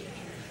who?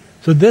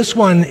 So this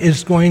one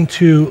is going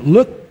to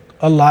look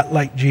a lot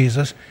like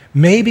Jesus.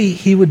 Maybe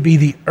he would be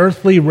the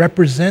earthly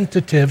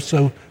representative,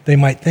 so they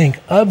might think,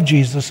 of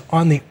Jesus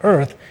on the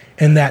earth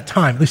in that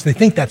time. At least they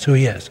think that's who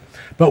he is.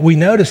 But we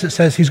notice it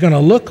says he's going to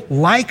look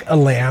like a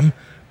lamb,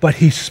 but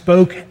he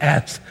spoke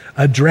as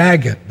a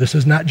dragon. This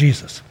is not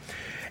Jesus.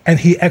 And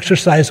he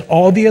exercised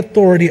all the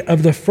authority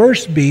of the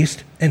first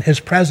beast in his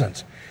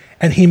presence.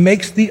 And he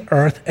makes the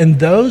earth and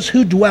those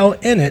who dwell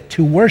in it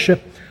to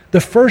worship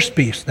the first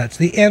beast, that's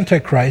the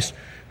Antichrist,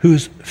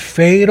 whose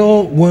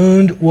fatal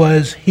wound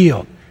was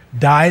healed.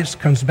 Dies,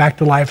 comes back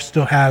to life,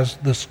 still has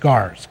the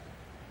scars.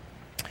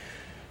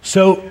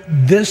 So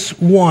this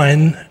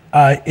one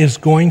is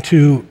going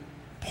to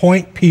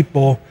point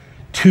people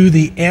to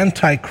the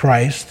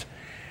Antichrist,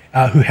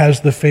 who has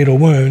the fatal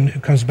wound,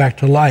 who comes back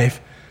to life.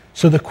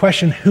 So the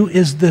question, who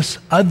is this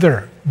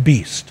other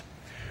beast?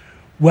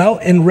 Well,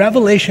 in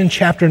Revelation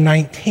chapter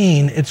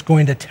 19, it's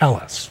going to tell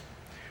us.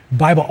 The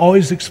Bible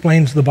always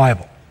explains the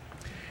Bible.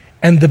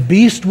 And the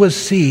beast was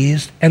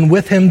seized, and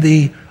with him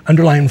the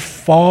underlined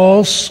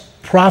false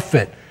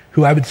prophet,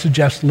 who I would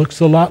suggest looks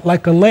a lot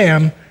like a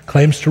lamb,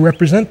 claims to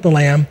represent the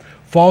lamb,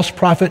 false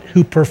prophet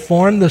who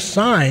performed the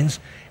signs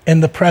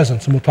in the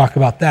presence, and we'll talk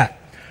about that,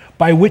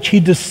 by which he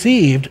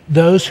deceived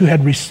those who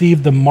had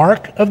received the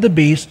mark of the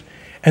beast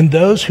and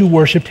those who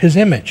worshiped his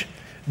image.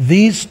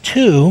 These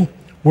two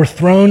were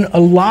thrown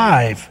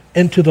alive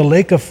into the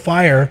lake of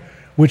fire,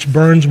 which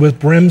burns with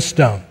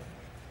brimstone.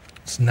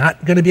 It's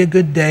not going to be a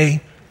good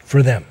day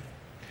for them.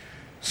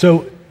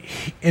 So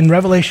in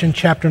Revelation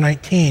chapter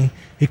 19,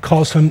 he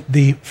calls him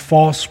the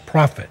false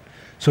prophet.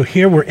 So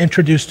here we're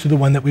introduced to the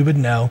one that we would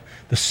know,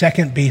 the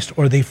second beast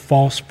or the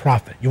false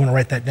prophet. You want to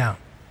write that down.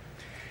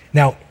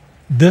 Now,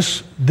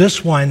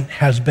 this one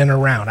has been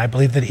around. I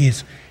believe that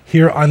he's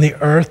here on the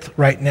earth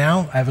right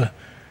now. I have an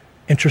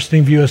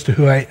interesting view as to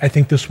who I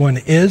think this one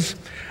is.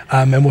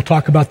 And we'll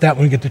talk about that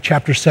when we get to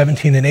chapter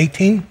 17 and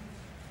 18.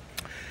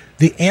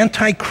 The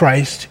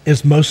Antichrist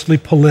is mostly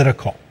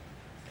political.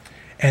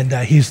 And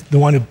he's the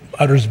one who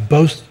utters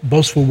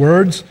boastful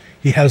words.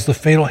 He has the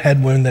fatal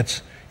head wound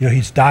that's,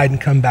 he's died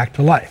and come back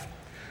to life.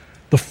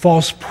 The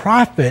false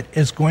prophet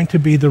is going to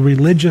be the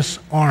religious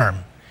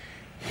arm.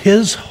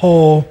 His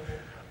whole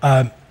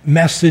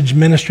message,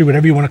 ministry,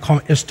 whatever you want to call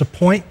it, is to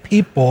point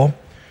people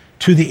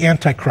to the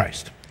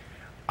Antichrist.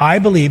 I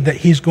believe that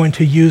he's going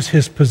to use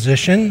his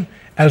position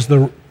as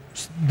the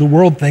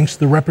world thinks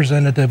the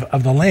representative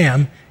of the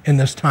Lamb in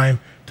this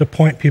time to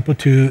point people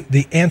to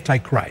the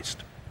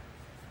Antichrist.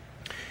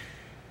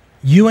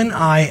 You and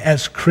I,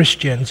 as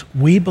Christians,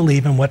 we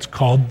believe in what's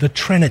called the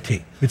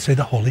Trinity. We'd say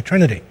the Holy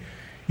Trinity.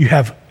 You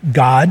have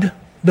God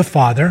the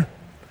Father,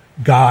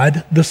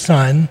 God the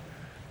Son,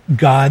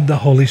 God the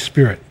Holy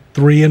Spirit.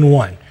 3 in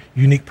 1.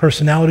 Unique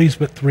personalities,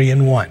 but 3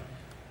 in 1.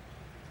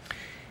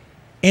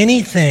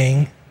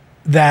 Anything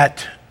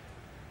that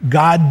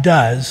God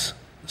does,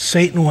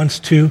 Satan wants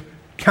to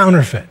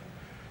counterfeit.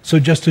 So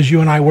just as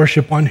you and I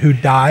worship one who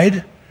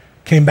died,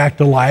 came back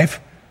to life,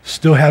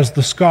 still has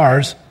the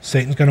scars,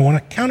 Satan's going to want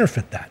to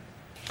counterfeit that.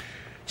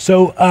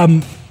 So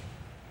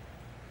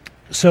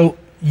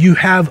you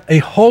have a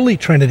holy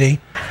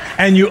Trinity,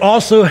 and you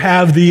also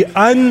have the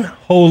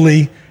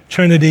unholy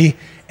Trinity,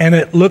 and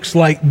it looks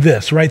like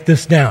this. Write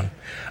this down.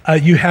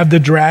 You have the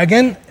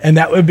dragon, and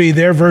that would be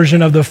their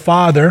version of the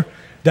Father.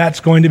 That's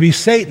going to be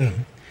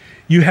Satan.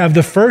 You have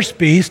the first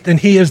beast,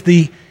 and he is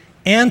the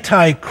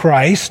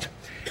Antichrist,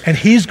 and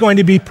he's going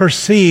to be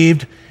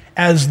perceived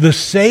as the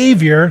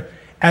Savior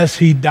as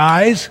he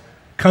dies,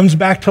 comes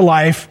back to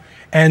life,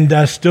 and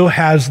still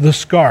has the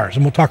scars.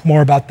 And we'll talk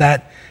more about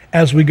that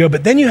as we go.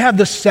 But then you have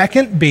the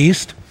second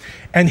beast,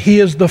 and he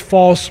is the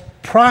false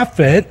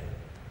prophet,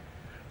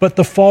 but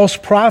the false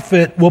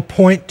prophet will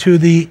point to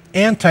the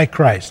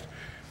Antichrist.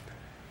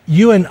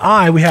 You and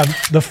I, we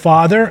have the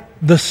Father,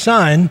 the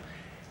Son,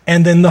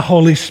 and then the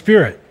Holy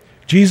Spirit.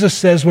 Jesus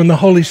says when the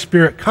Holy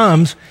Spirit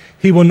comes,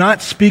 he will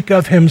not speak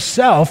of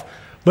himself,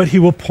 but he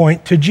will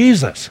point to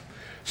Jesus.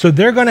 So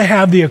they're going to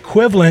have the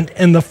equivalent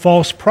in the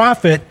false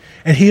prophet,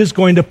 and he is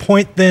going to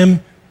point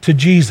them to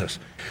Jesus.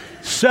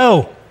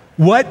 So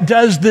what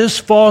does this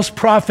false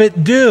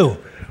prophet do?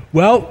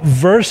 Well,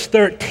 verse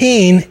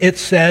 13, it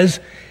says,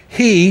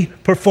 he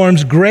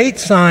performs great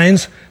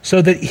signs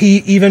so that he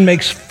even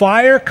makes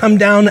fire come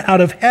down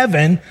out of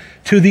heaven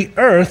to the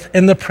earth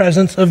in the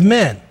presence of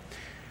men.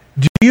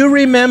 Do you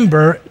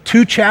remember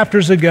 2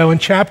 chapters ago in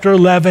chapter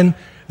 11,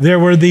 there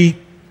were the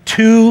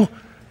two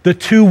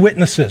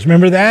witnesses.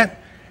 Remember that?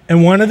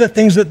 And one of the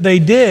things that they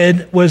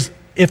did was,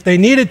 if they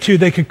needed to,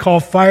 they could call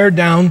fire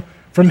down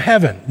from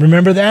heaven.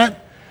 Remember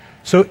that?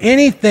 So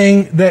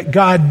anything that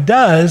God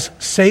does,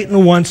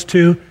 Satan wants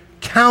to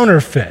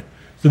counterfeit.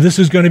 So this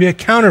is going to be a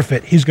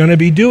counterfeit. He's going to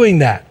be doing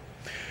that.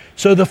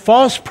 So the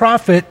false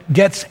prophet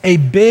gets a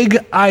big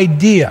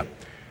idea. Do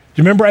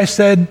you remember I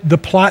said the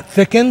plot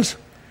thickens?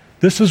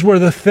 This is where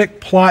the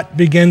thick plot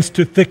begins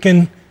to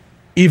thicken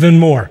even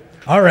more.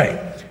 All right.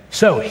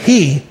 So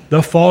he,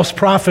 the false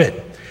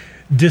prophet,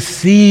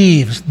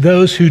 deceives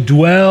those who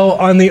dwell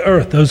on the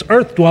earth, those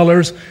earth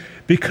dwellers,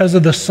 because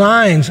of the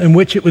signs in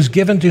which it was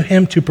given to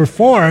him to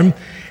perform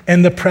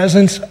in the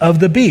presence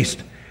of the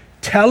beast,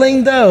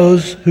 telling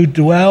those who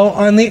dwell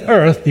on the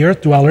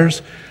earth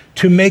dwellers,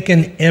 to make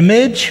an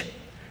image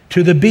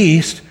to the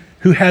beast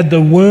who had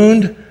the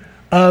wound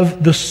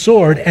of the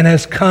sword and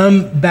has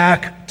come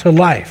back to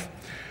life.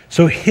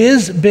 So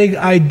his big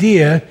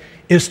idea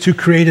is to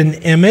create an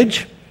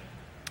image,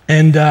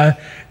 and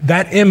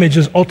that image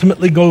is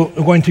ultimately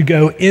going to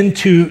go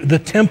into the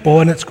temple,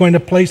 and it's going to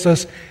place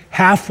us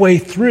halfway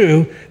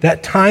through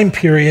that time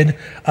period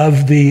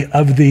of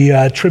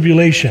the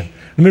tribulation.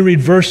 Let me read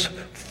verse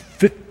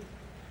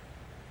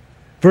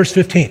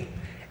 15.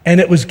 And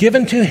it was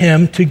given to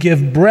him to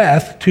give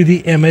breath to the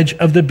image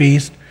of the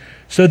beast,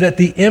 so that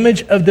the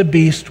image of the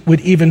beast would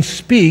even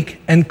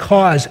speak and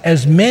cause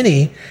as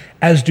many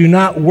as do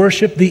not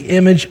worship the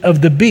image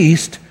of the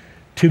beast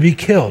to be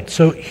killed.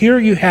 So here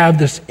you have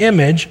this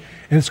image,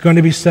 and it's going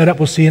to be set up,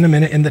 we'll see in a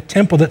minute, in the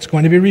temple that's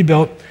going to be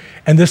rebuilt,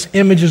 and this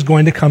image is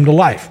going to come to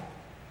life.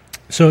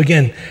 So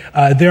again,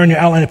 there in your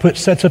outline, it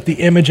sets up the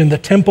image in the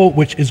temple,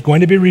 which is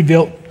going to be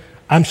rebuilt,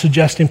 I'm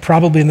suggesting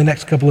probably in the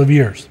next couple of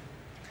years.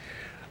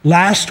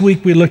 Last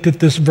week we looked at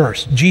this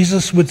verse.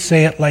 Jesus would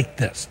say it like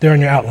this, there in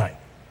your outline.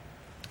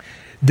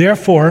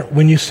 Therefore,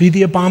 when you see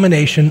the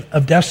abomination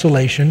of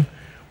desolation,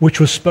 which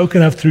was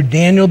spoken of through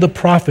Daniel the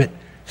prophet,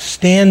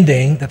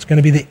 standing, that's going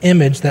to be the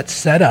image that's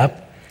set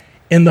up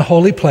in the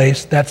holy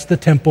place, that's the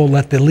temple,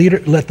 let the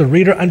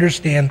reader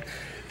understand,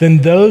 then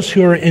those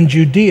who are in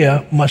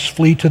Judea must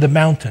flee to the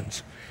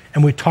mountains.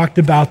 And we talked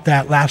about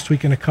that last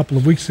week and a couple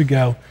of weeks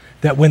ago,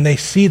 that when they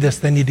see this,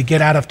 they need to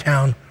get out of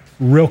town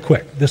real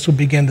quick. This will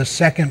begin the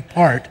second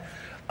part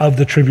of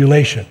the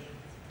tribulation.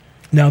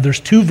 Now, there's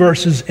two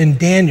verses in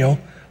Daniel.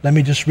 Let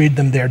me just read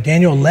them there.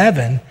 Daniel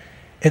 11,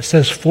 it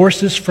says,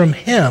 forces from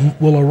him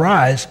will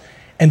arise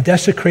and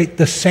desecrate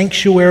the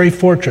sanctuary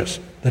fortress,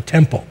 the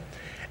temple,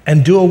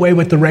 and do away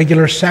with the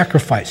regular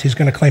sacrifice. He's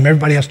going to claim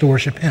everybody has to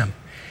worship him.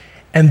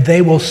 And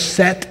they will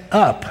set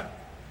up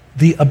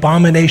the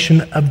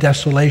abomination of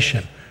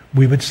desolation.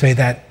 We would say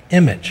that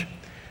image.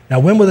 Now,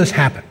 when will this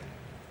happen?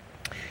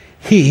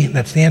 He,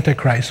 that's the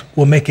Antichrist,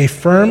 will make a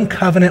firm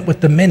covenant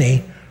with the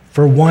many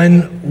for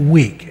 1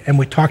 week. And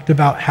we talked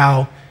about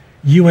how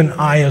you and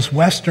I as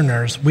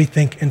Westerners, we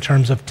think in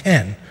terms of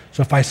 10.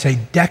 So if I say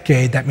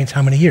decade, that means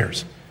how many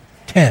years?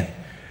 10.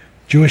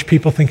 Jewish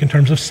people think in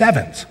terms of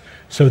sevens.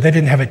 So they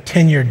didn't have a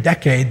 10-year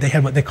decade. They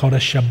had what they called a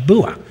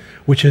Shabuah,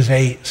 which is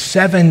a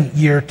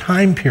 7-year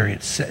time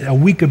period, a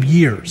week of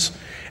years.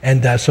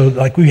 And so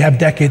like we have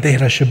decade, they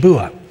had a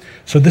Shabuah.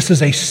 So this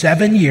is a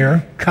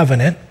 7-year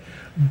covenant,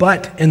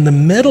 but in the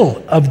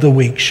middle of the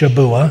week,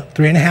 Shabuah,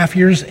 3.5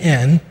 years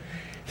in,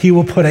 he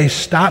will put a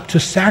stop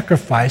to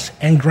sacrifice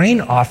and grain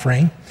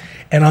offering,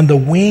 and on the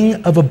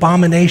wing of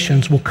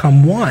abominations will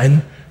come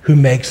one who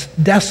makes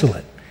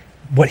desolate.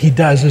 What he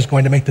does is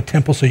going to make the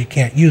temple so you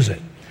can't use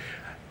it.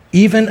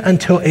 Even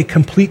until a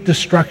complete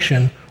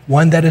destruction,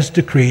 one that is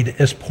decreed,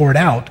 is poured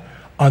out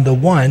on the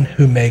one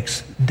who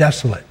makes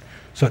desolate.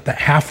 So at the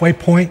halfway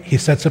point, he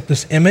sets up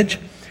this image,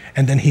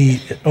 and then he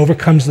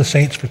overcomes the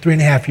saints for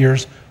 3.5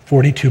 years,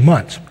 42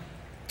 months.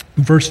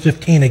 Verse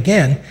 15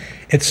 again,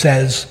 it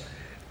says,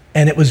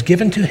 and it was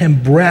given to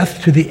him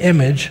breath to the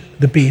image,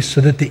 the beast,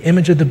 so that the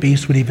image of the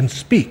beast would even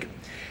speak,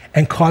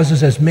 and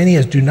causes as many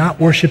as do not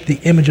worship the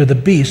image of the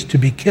beast to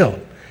be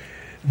killed.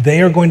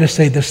 They are going to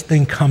say this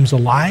thing comes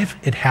alive.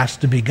 It has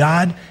to be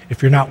God.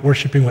 If you're not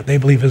worshiping what they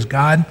believe is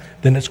God,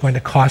 then it's going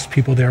to cost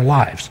people their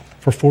lives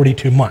for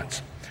 42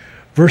 months.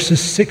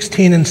 Verses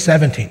 16 and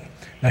 17.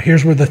 Now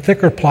here's where the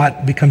thicker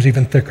plot becomes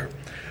even thicker.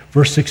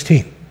 Verse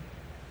 16.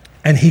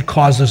 And he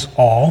causes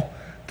all,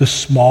 the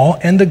small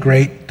and the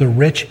great, the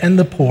rich and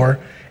the poor,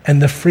 and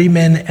the free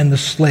men and the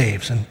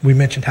slaves. And we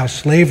mentioned how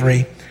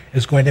slavery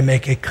is going to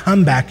make a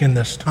comeback in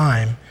this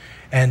time,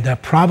 and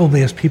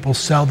probably as people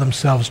sell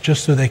themselves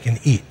just so they can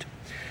eat.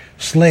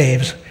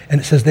 Slaves,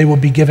 and it says they will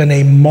be given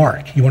a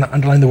mark. You want to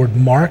underline the word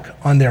mark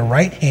on their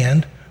right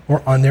hand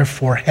or on their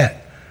forehead.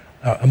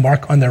 A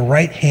mark on their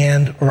right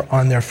hand or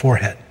on their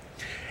forehead.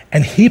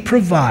 And he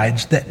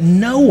provides that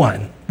no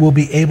one will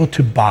be able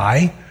to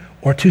buy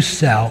or to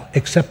sell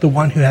except the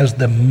one who has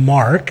the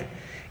mark,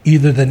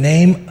 either the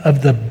name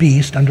of the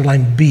beast,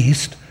 underline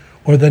beast,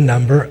 or the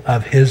number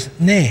of his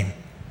name.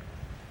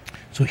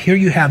 So here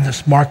you have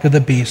this mark of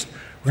the beast.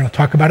 We're going to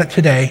talk about it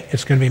today.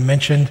 It's going to be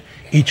mentioned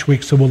each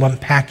week, so we'll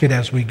unpack it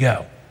as we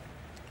go.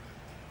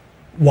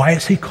 Why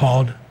is he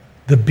called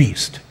the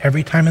beast?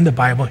 Every time in the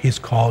Bible, he's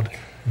called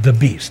the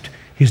beast.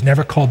 He's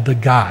never called the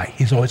guy.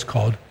 He's always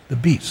called the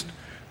beast.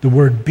 The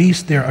word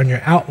beast there on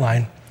your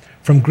outline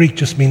from Greek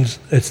just means,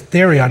 it's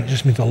therion, it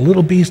just means a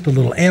little beast, a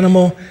little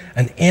animal,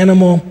 an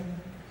animal.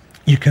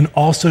 You can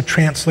also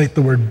translate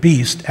the word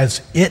beast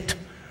as it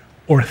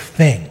or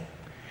thing.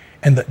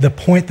 And the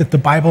point that the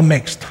Bible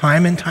makes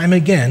time and time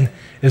again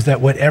is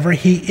that whatever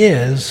he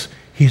is,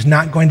 he's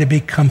not going to be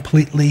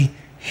completely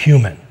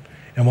human.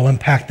 And we'll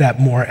unpack that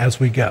more as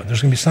we go.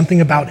 There's going to be something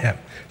about him.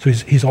 So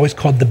he's always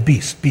called the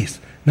beast,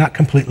 not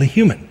completely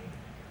human.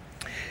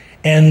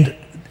 And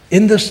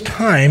in this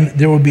time,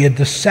 there will be a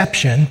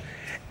deception,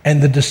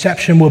 and the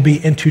deception will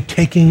be into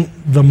taking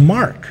the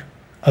mark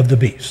of the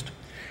beast.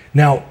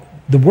 Now,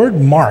 the word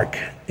mark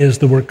is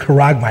the word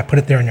charagma. I put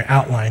it there in your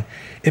outline.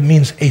 It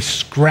means a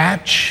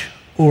scratch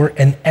or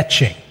an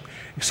etching,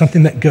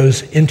 something that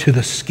goes into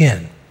the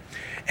skin.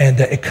 And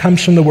it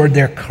comes from the word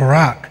there,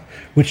 karak,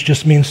 which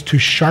just means to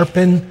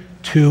sharpen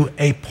to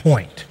a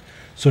point.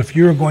 So if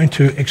you were going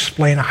to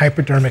explain a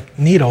hypodermic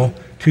needle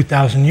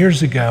 2,000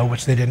 years ago,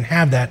 which they didn't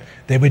have that,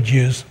 they would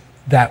use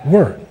that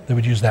word.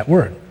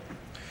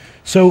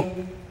 So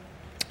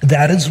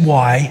that is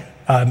why,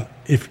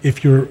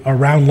 if you're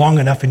around long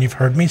enough and you've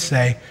heard me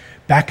say,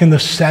 back in the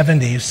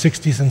 70s,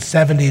 60s and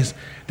 70s,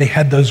 they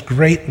had those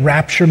great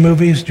rapture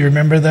movies. Do you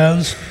remember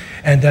those?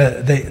 And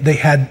they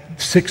had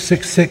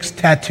 666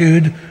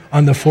 tattooed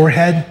on the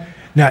forehead.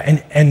 Now,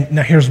 and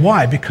now here's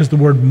why. Because the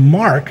word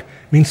mark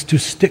means to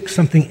stick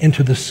something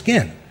into the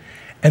skin.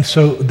 And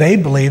so they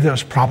believed it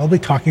was probably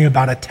talking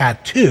about a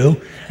tattoo.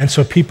 And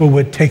so people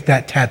would take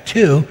that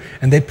tattoo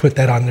and they'd put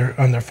that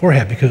on their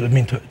forehead because it would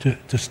mean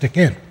to stick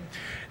in.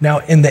 Now,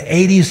 in the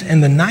 80s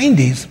and the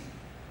 90s,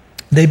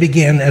 they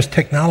began, as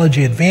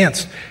technology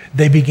advanced,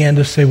 they began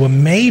to say, well,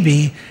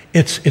 maybe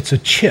it's a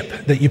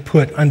chip that you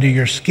put under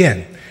your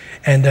skin.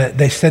 And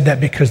they said that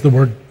because the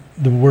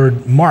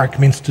word mark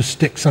means to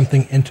stick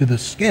something into the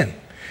skin.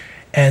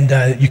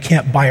 And you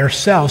can't buy or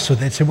sell, so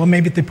they'd say, well,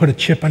 maybe if they put a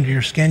chip under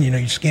your skin,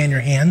 you scan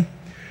your hand.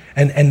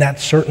 And that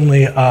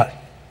certainly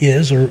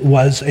is or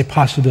was a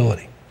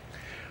possibility.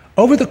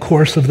 Over the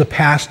course of the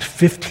past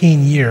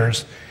 15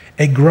 years,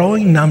 a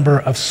growing number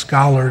of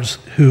scholars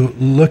who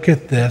look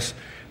at this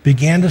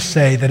began to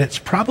say that it's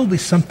probably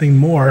something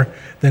more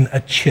than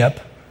a chip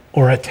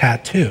or a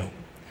tattoo.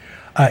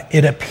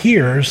 It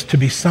appears to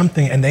be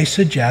something, and they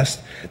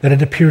suggest that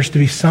it appears to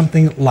be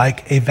something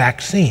like a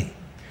vaccine.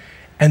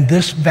 And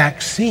this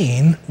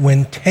vaccine,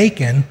 when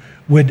taken,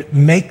 would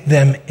make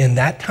them in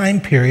that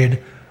time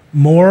period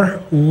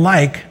more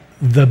like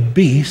the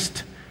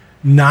beast,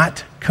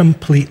 not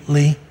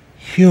completely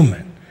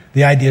human.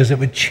 The idea is it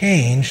would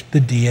change the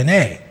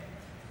DNA.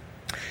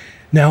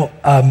 Now,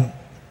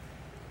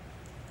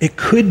 it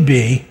could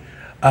be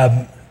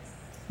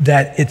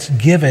that it's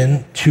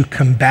given to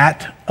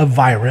combat a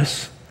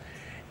virus,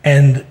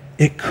 and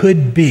it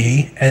could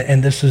be,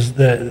 and this is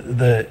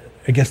the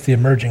I guess the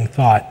emerging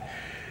thought,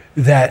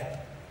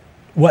 that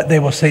what they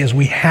will say is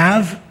we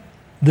have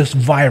this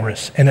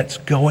virus and it's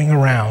going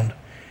around,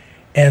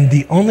 and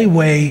the only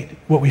way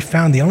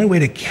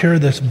to cure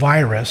this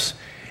virus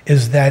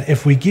is that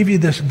if we give you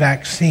this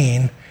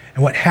vaccine,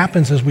 and what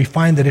happens is we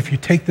find that if you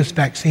take this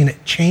vaccine,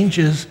 it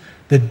changes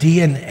the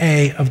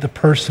DNA of the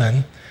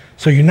person.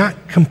 So you're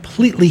not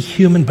completely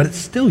human, but it's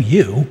still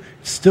you,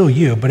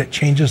 but it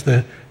changes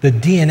the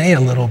DNA a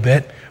little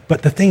bit.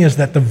 But the thing is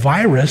that the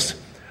virus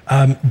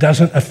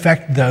doesn't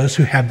affect those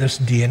who have this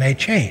DNA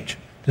change.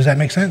 Does that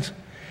make sense?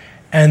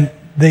 And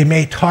they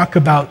may talk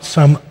about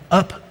some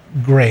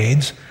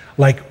upgrades,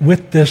 like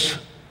with this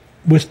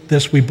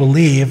we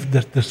believe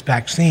that this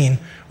vaccine,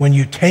 when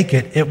you take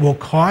it, it will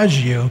cause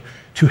you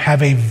to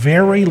have a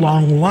very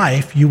long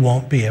life. You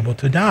won't be able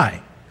to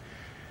die.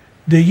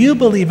 Do you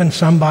believe in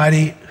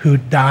somebody who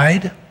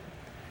died,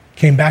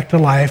 came back to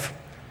life,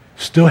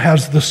 still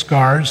has the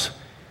scars,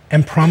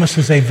 and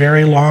promises a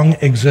very long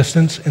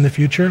existence in the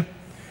future?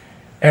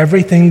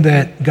 Everything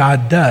that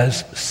God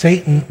does,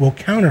 Satan will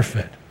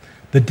counterfeit.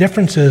 The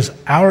difference is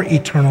our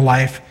eternal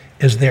life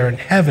is there in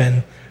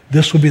heaven.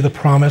 This will be the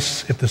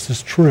promise, if this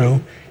is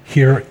true,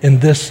 here in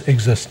this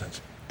existence.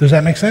 Does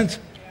that make sense?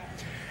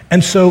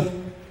 And so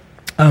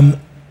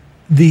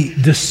the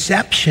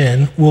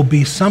deception will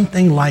be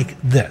something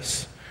like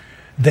this.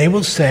 They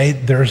will say,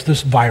 there's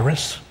this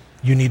virus.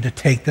 You need to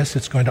take this.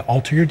 It's going to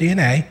alter your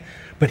DNA.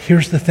 But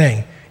here's the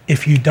thing.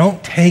 If you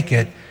don't take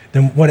it,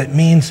 then what it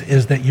means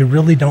is that you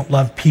really don't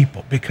love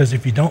people. Because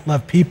if you don't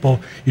love people,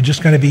 you're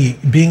just going to be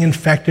being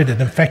infected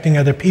and infecting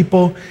other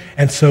people.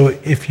 And so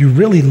if you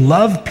really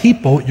love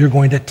people, you're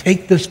going to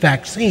take this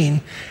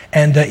vaccine.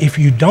 And if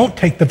you don't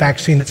take the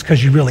vaccine, it's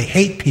because you really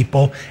hate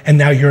people, and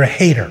now you're a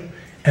hater.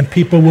 And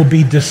people will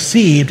be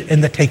deceived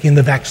into taking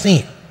the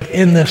vaccine.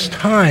 In this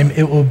time,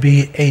 it will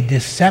be a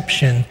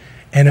deception,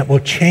 and it will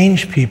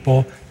change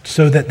people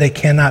so that they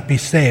cannot be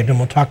saved. And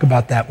we'll talk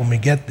about that when we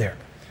get there.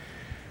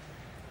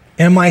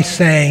 Am I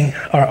saying,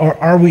 or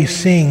are we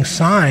seeing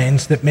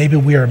signs that maybe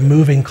we are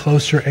moving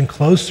closer and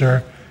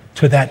closer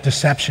to that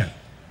deception?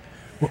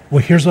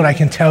 Well, here's what I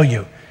can tell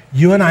you.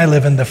 You and I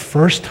live in the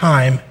first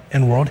time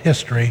in world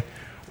history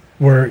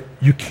where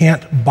you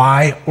can't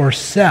buy or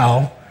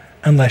sell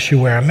unless you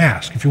wear a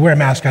mask. If you wear a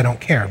mask, I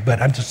don't care.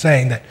 But I'm just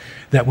saying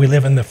that we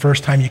live in the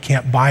first time you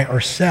can't buy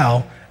or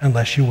sell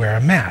unless you wear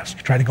a mask.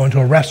 You try to go into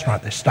a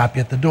restaurant, they stop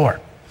you at the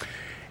door.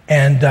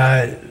 And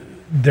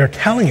they're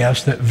telling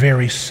us that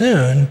very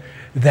soon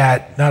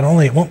that not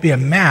only it won't be a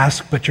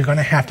mask, but you're going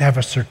to have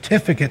a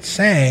certificate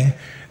saying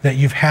that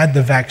you've had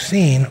the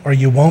vaccine, or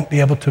you won't be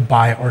able to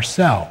buy or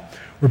sell.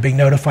 We're being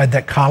notified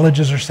that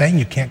colleges are saying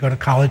you can't go to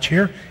college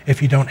here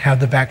if you don't have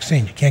the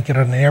vaccine. You can't get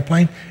on an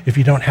airplane if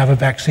you don't have a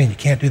vaccine. You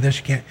can't do this,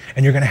 you can't,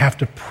 and you're going to have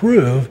to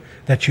prove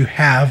that you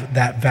have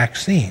that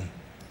vaccine.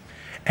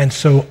 And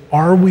so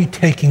are we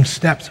taking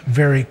steps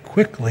very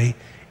quickly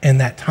in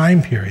that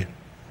time period,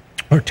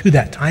 or to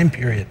that time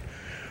period?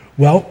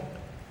 Well,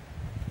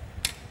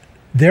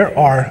 there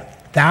are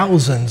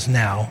thousands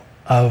now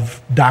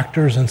of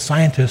doctors and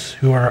scientists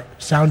who are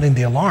sounding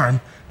the alarm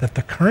that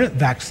the current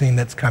vaccine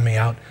that's coming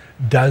out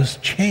does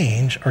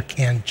change or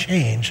can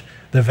change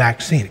the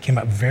vaccine. It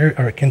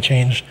it can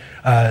change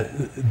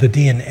the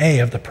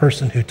DNA of the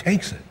person who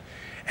takes it.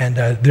 And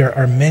there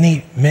are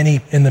many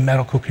in the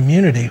medical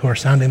community who are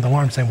sounding the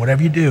alarm saying,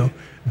 whatever you do,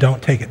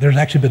 don't take it. There's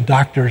actually been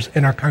doctors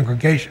in our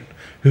congregation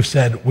who've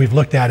said, we've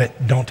looked at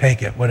it, don't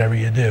take it, whatever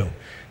you do.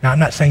 Now, I'm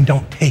not saying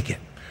don't take it.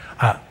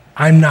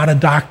 I'm not a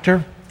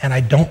doctor, and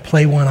I don't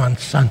play one on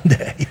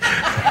Sunday.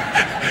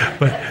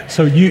 But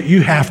so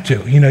you have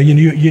to, you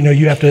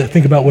have to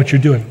think about what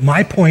you're doing.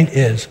 My point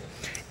is,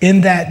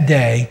 in that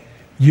day,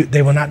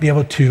 they will not be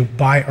able to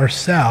buy or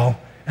sell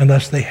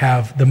unless they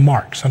have the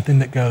mark, something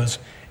that goes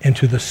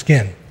into the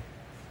skin.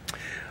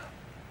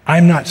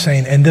 I'm not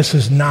saying, and this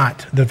is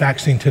not, the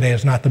vaccine today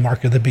is not the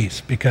mark of the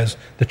beast, because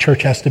the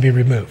church has to be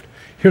removed.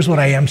 Here's what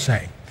I am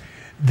saying.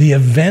 The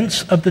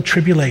events of the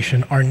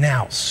tribulation are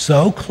now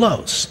so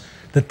close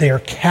that they are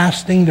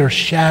casting their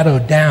shadow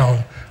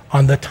down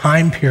on the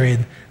time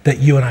period that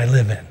you and I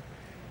live in.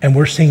 And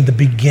we're seeing the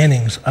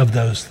beginnings of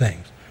those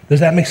things. Does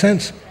that make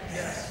sense?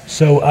 Yes.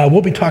 So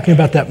we'll be talking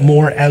about that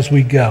more as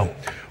we go.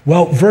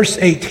 Well, verse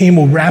 18,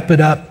 we'll wrap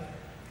it up.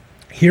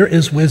 Here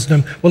is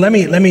wisdom. Well, let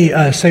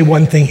me say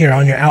one thing here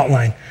on your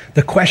outline.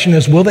 The question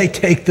is, will they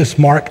take this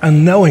mark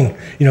unknowing?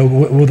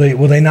 Will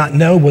they not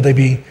know? Will they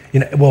be,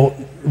 well,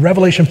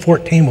 Revelation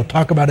 14, we'll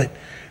talk about it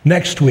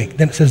next week.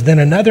 Then it says, then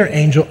another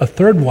angel, a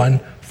third one,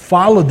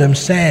 followed them,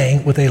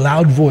 saying with a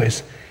loud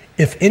voice,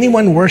 if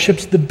anyone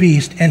worships the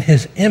beast and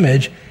his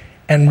image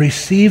and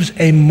receives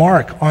a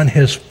mark on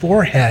his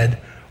forehead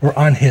or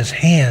on his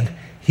hand,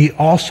 he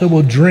also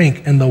will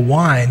drink in the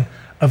wine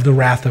of the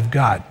wrath of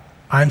God.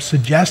 I'm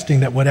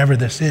suggesting that whatever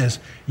this is,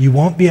 you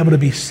won't be able to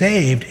be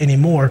saved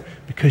anymore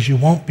because you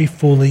won't be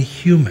fully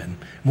human.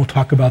 We'll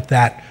talk about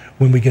that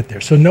when we get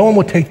there. So no one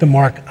will take the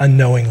mark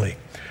unknowingly.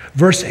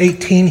 Verse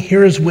 18,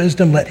 here is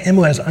wisdom. Let him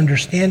who has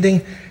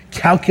understanding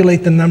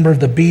calculate the number of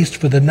the beast,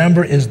 for the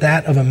number is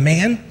that of a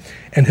man,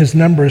 and his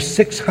number is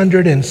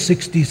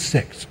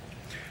 666.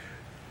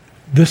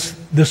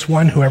 This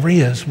one, whoever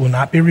he is, will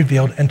not be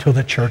revealed until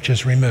the church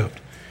is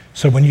removed.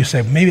 So when you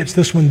say, maybe it's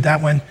this one,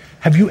 that one,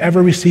 have you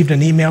ever received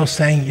an email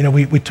saying,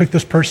 we took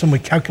this person, we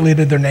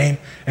calculated their name,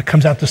 it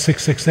comes out to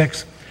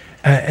 666,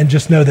 and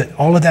just know that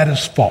all of that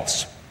is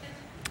false.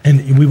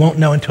 And we won't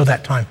know until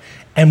that time.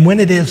 And when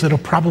it is, it'll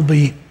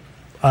probably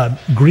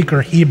Greek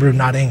or Hebrew,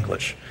 not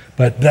English.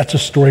 But that's a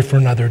story for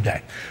another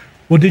day.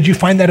 Well, did you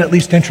find that at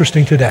least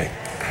interesting today?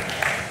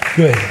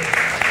 Good.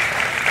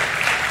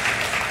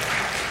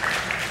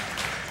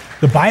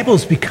 The Bible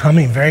is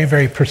becoming very,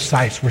 very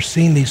precise. We're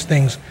seeing these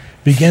things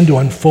begin to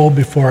unfold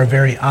before our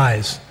very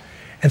eyes.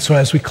 And so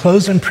as we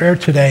close in prayer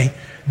today,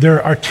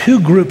 there are two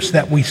groups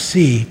that we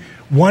see.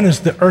 One is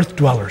the earth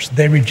dwellers.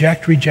 They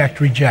reject.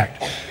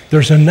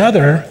 There's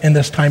another in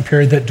this time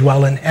period that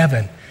dwell in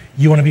heaven.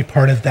 You want to be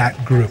part of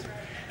that group.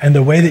 And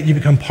the way that you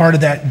become part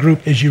of that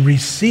group is you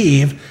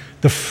receive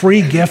the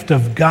free gift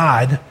of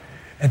God,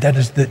 and that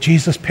is that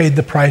Jesus paid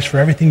the price for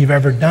everything you've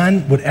ever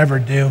done, would ever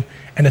do,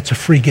 and it's a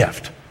free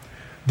gift.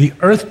 The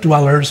earth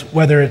dwellers,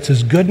 whether it's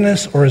his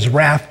goodness or his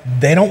wrath,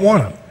 they don't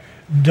want him.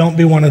 Don't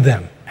be one of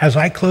them. As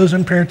I close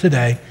in prayer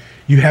today,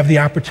 you have the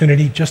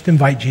opportunity, just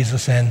invite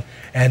Jesus in,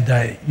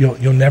 and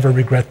you'll never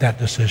regret that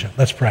decision.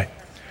 Let's pray.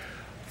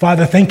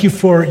 Father, thank you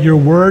for your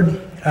word.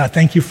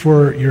 Thank you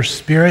for your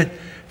spirit.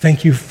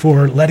 Thank you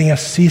for letting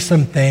us see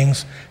some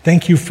things.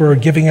 Thank you for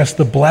giving us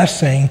the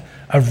blessing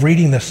of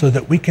reading this so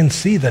that we can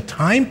see the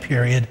time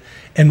period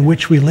in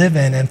which we live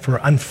in and for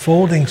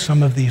unfolding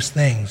some of these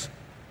things.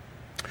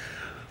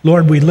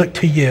 Lord, we look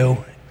to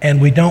you, and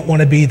we don't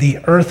want to be the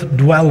earth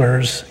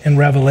dwellers in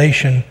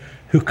Revelation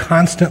who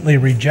constantly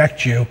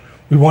reject you.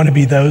 We want to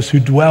be those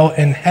who dwell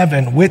in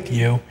heaven with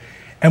you,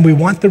 and we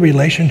want the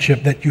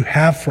relationship that you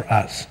have for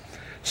us.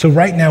 So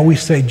right now we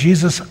say,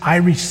 Jesus, I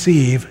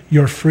receive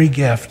your free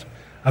gift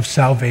of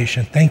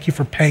salvation. Thank you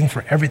for paying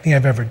for everything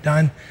I've ever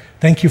done.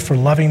 Thank you for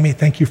loving me.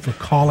 Thank you for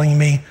calling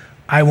me.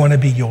 I want to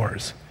be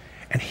yours.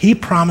 And he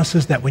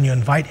promises that when you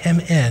invite him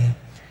in,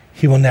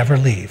 he will never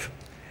leave.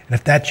 And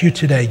if that's you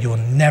today, you'll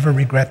never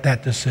regret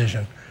that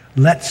decision.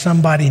 Let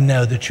somebody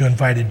know that you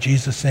invited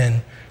Jesus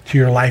in to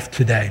your life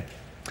today.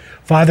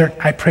 Father,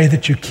 I pray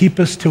that you keep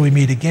us till we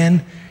meet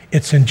again.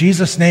 It's in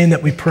Jesus' name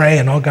that we pray,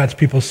 and all God's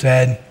people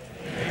said,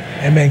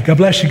 Amen. God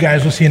bless you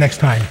guys. We'll see you next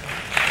time.